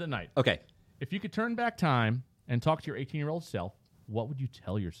 questions of the night. Okay. If you could turn back time and talk to your 18-year-old self, what would you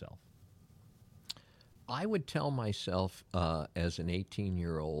tell yourself? I would tell myself as an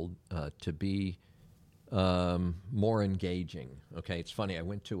 18-year-old to be more engaging. Okay, it's funny. I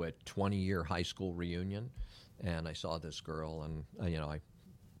went to a 20-year high school reunion, and I saw this girl, and I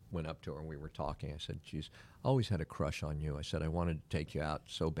went up to her and we were talking. I said, "Geez, I always had a crush on you." I said, "I wanted to take you out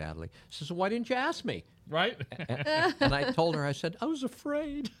so badly." She says, "Why didn't you ask me?" Right? And I told her, I said, "I was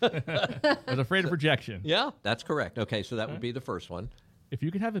afraid." I was afraid of rejection. Yeah, that's correct. Okay, so that would be the first one. If you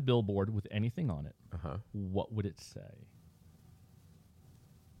could have a billboard with anything on it, Uh-huh. what would it say?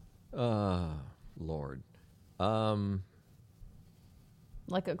 Lord.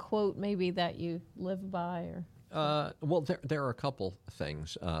 Like a quote maybe that you live by or Well, there are a couple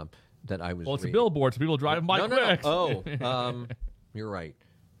things that I was Well, it's a reading. billboard, so people driving by No. quick. Oh, you're right.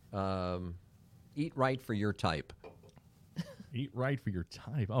 Eat right for your type. Eat right for your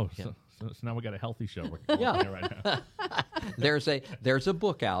type. Oh, Yeah. so now we got a healthy show. Yeah. Right now. There's a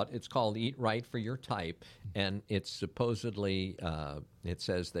book out. It's called Eat Right for Your Type, and it's supposedly it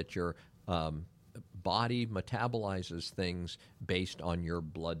says that your body metabolizes things based on your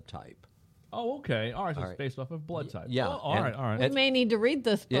blood type. Oh, okay. All right. So All it's right. based off of blood type. Yeah, Oh, all and- right. All right. we may need to read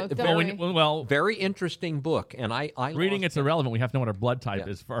this Yeah, book, very- don't we? Well, Very interesting book, and I reading lost, it's irrelevant. We have to know what our blood type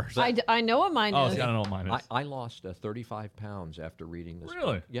Yeah. is first. I know what mine Oh, is. see, I don't know what mine is. I lost 35 pounds after reading this.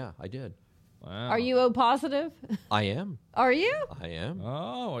 Really? book. Yeah, I did. Wow. Are you O positive? I am. Are you? I am.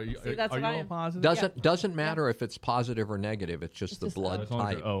 Oh, are you, See, that's are what you I all am. positive? Doesn't matter if it's positive or negative. It's just the just blood As long as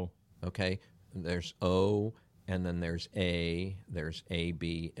type. you're O. Okay, there's O, and then there's A. There's A,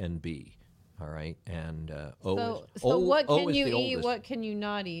 B, and B. All right, and O. So, is, so O, what O can is you the eat? oldest. What can you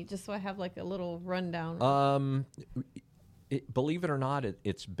not eat? Just so I have like a little rundown. Believe it or not,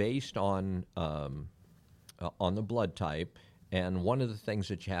 it's based on the blood type. And one of the things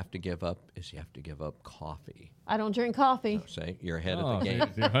that you have to give up is you have to give up coffee. I don't drink coffee. Say you're ahead Oh, of the game.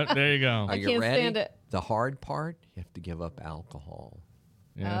 there you go. Are I you can't ready? stand it. The hard part, you have to give up alcohol.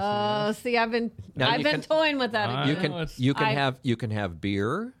 Yeah, See, I've been Now you been can- toying with that I You again know, can it's- you can have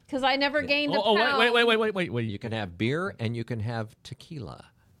beer. because I never gained a Oh, pound. wait. You can have beer, and you can have tequila.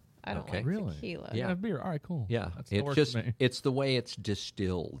 I don't Okay. like Really? tequila. Yeah. Have beer. All right, cool. Yeah, That still it's works just for me. it's the way it's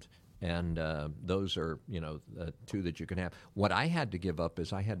distilled. And those are, two that you can have. What I had to give up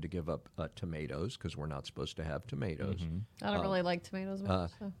is I had to give up tomatoes because we're not supposed to have tomatoes. I don't really like tomatoes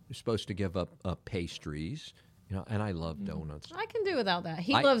much. So. You're supposed to give up pastries, and I love donuts. I can do without that.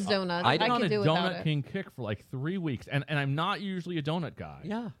 He I- loves donuts. I I, did can on a do without donut it. king kick for like 3 weeks, and I'm not usually a donut guy.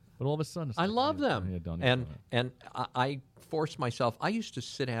 Yeah. But all of a sudden, it's I like, love I need a them. donut. And I forced myself. I used to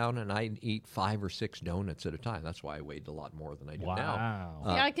sit down and I'd eat 5 or 6 donuts at a time. That's why I weighed a lot more than I do now.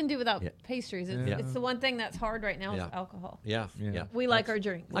 Wow. Yeah, I can do without yeah. pastries. It's, Yeah. it's the one thing that's hard right now Yeah. is alcohol. Yeah, yeah. We like our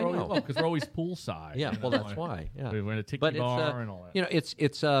drinks. I know. Because we're always poolside. Yeah, you well, know, that's why. Yeah. We're in a tiki But bar and all that.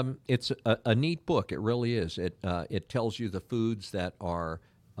 it's a neat book. It really is. It tells you the foods that are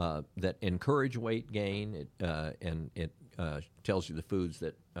that encourage weight gain. It tells you the foods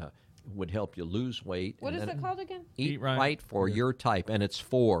that would help you lose weight. What and is then it called again? Eat Eat Right. right for your type, and it's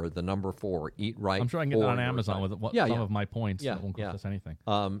 4, the number 4. Eat right. I'm sure I can get it for on your Amazon type. with Yeah, some yeah. of my points. Yeah, That won't cost yeah. us anything.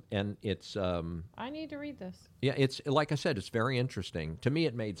 And it's I need to read this. yeah, it's like I said, it's very interesting. To me,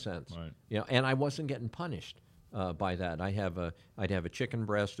 it made sense. Right. And I wasn't getting punished by that. I'd have a chicken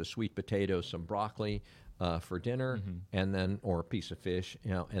breast, a sweet potato, some broccoli for dinner, and then or a piece of fish.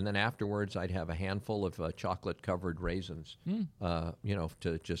 And then afterwards, I'd have a handful of chocolate-covered raisins.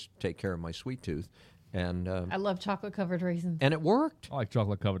 To just take care of my sweet tooth, and I love chocolate covered raisins. and it worked. I like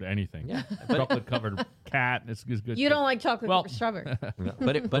chocolate covered anything. Yeah. Chocolate covered cat. It's good. You shit. don't like chocolate Well- covered strawberry.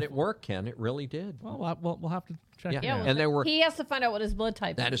 but it worked, Ken. It really did. Well, we'll have to check. Yeah. it Yeah, out. well, And there were- he has to find out what his blood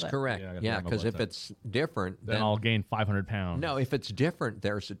type That is but- correct. Yeah, I gotta Yeah, get my because blood if type. it's different, Then I'll gain 500 pounds. No, if it's different,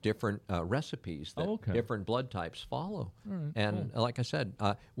 there's a different recipes that Oh, okay. different blood types follow. And like I said,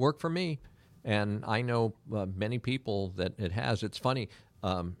 worked for me, and I know many people that it has. It's funny,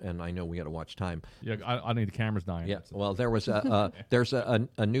 and I know we got to watch time. Yeah, I need the cameras dying. Yeah, That's- well, there was there's a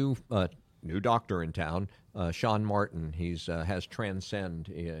new doctor in town, Sean Martin. He's has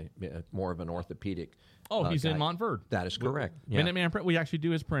Transcend, more of an orthopedic. Oh, he's in guy. Montford. That is correct. Yeah. Minuteman Print. We actually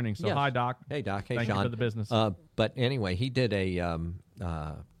do his printing. So Yes. hi, Doc. Hey, Doc. Hey, Thank you Sean. for the business. But anyway, he did a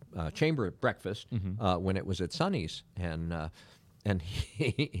chamber breakfast when it was at Sonny's, and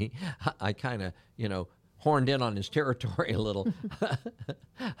I kind of horned in on his territory a little.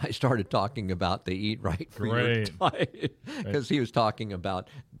 I started talking about the eat right for your Great. diet because he was talking about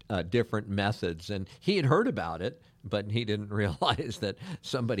different methods, and he had heard about it, but he didn't realize that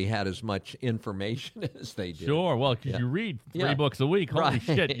somebody had as much information as they did. Sure. Well, because Yeah. you read 3 Yeah. books a week. Holy Right.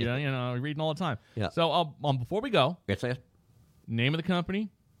 shit. You're reading all the time. Yeah. So before we go, It's a name of the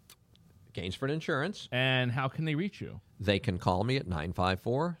company Gainsford Insurance. and how can they reach you? They can call me at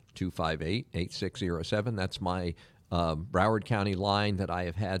 954-258-8607. That's my Broward County line that I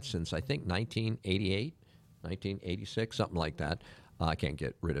have had since, I think, 1988, 1986, something like that. I can't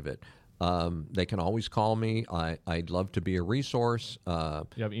get rid of it. They can always call me. I'd love to be a resource. You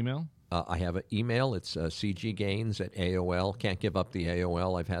have email? I have an email. It's cggaines@AOL. Can't give up the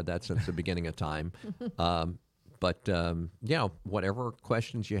AOL. I've had that since the beginning of time. But whatever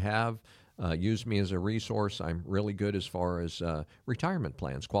questions you have, use me as a resource. I'm really good as far as retirement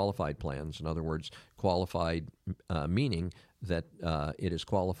plans, qualified plans. In other words, qualified meaning that it is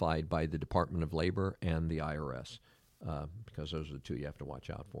qualified by the Department of Labor and the IRS, because those are the two you have to watch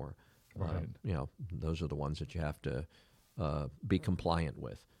out for. Right. Those are the ones that you have to be compliant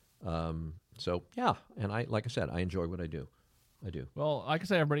with. So yeah, and like I said, I enjoy what I do. I do. Well, like I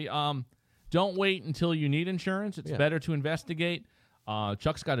say, everybody, don't wait until you need insurance. It's Yeah. better to investigate.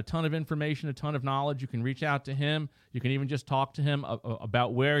 Chuck's got a ton of information, a ton of knowledge. You can reach out to him. You can even just talk to him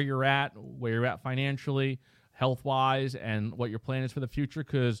about where you're at financially, health-wise, and what your plan is for the future,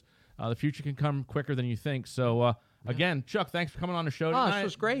 because the future can come quicker than you think. So, again, Chuck, thanks for coming on the show tonight. This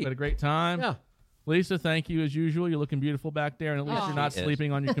was great. We had a great time. Yeah. Lisa, thank you as usual. You're looking beautiful back there, and at least you're not She is.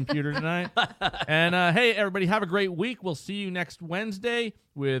 sleeping on your computer tonight. And hey, everybody, have a great week. We'll see you next Wednesday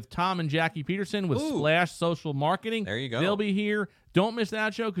with Tom and Jackie Peterson with Ooh. Splash Social Marketing. There you go. They'll be here. Don't miss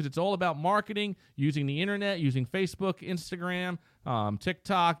that show because it's all about marketing, using the internet, using Facebook, Instagram,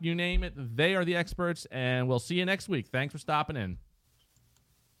 TikTok, you name it. They are the experts, and we'll see you next week. Thanks for stopping in.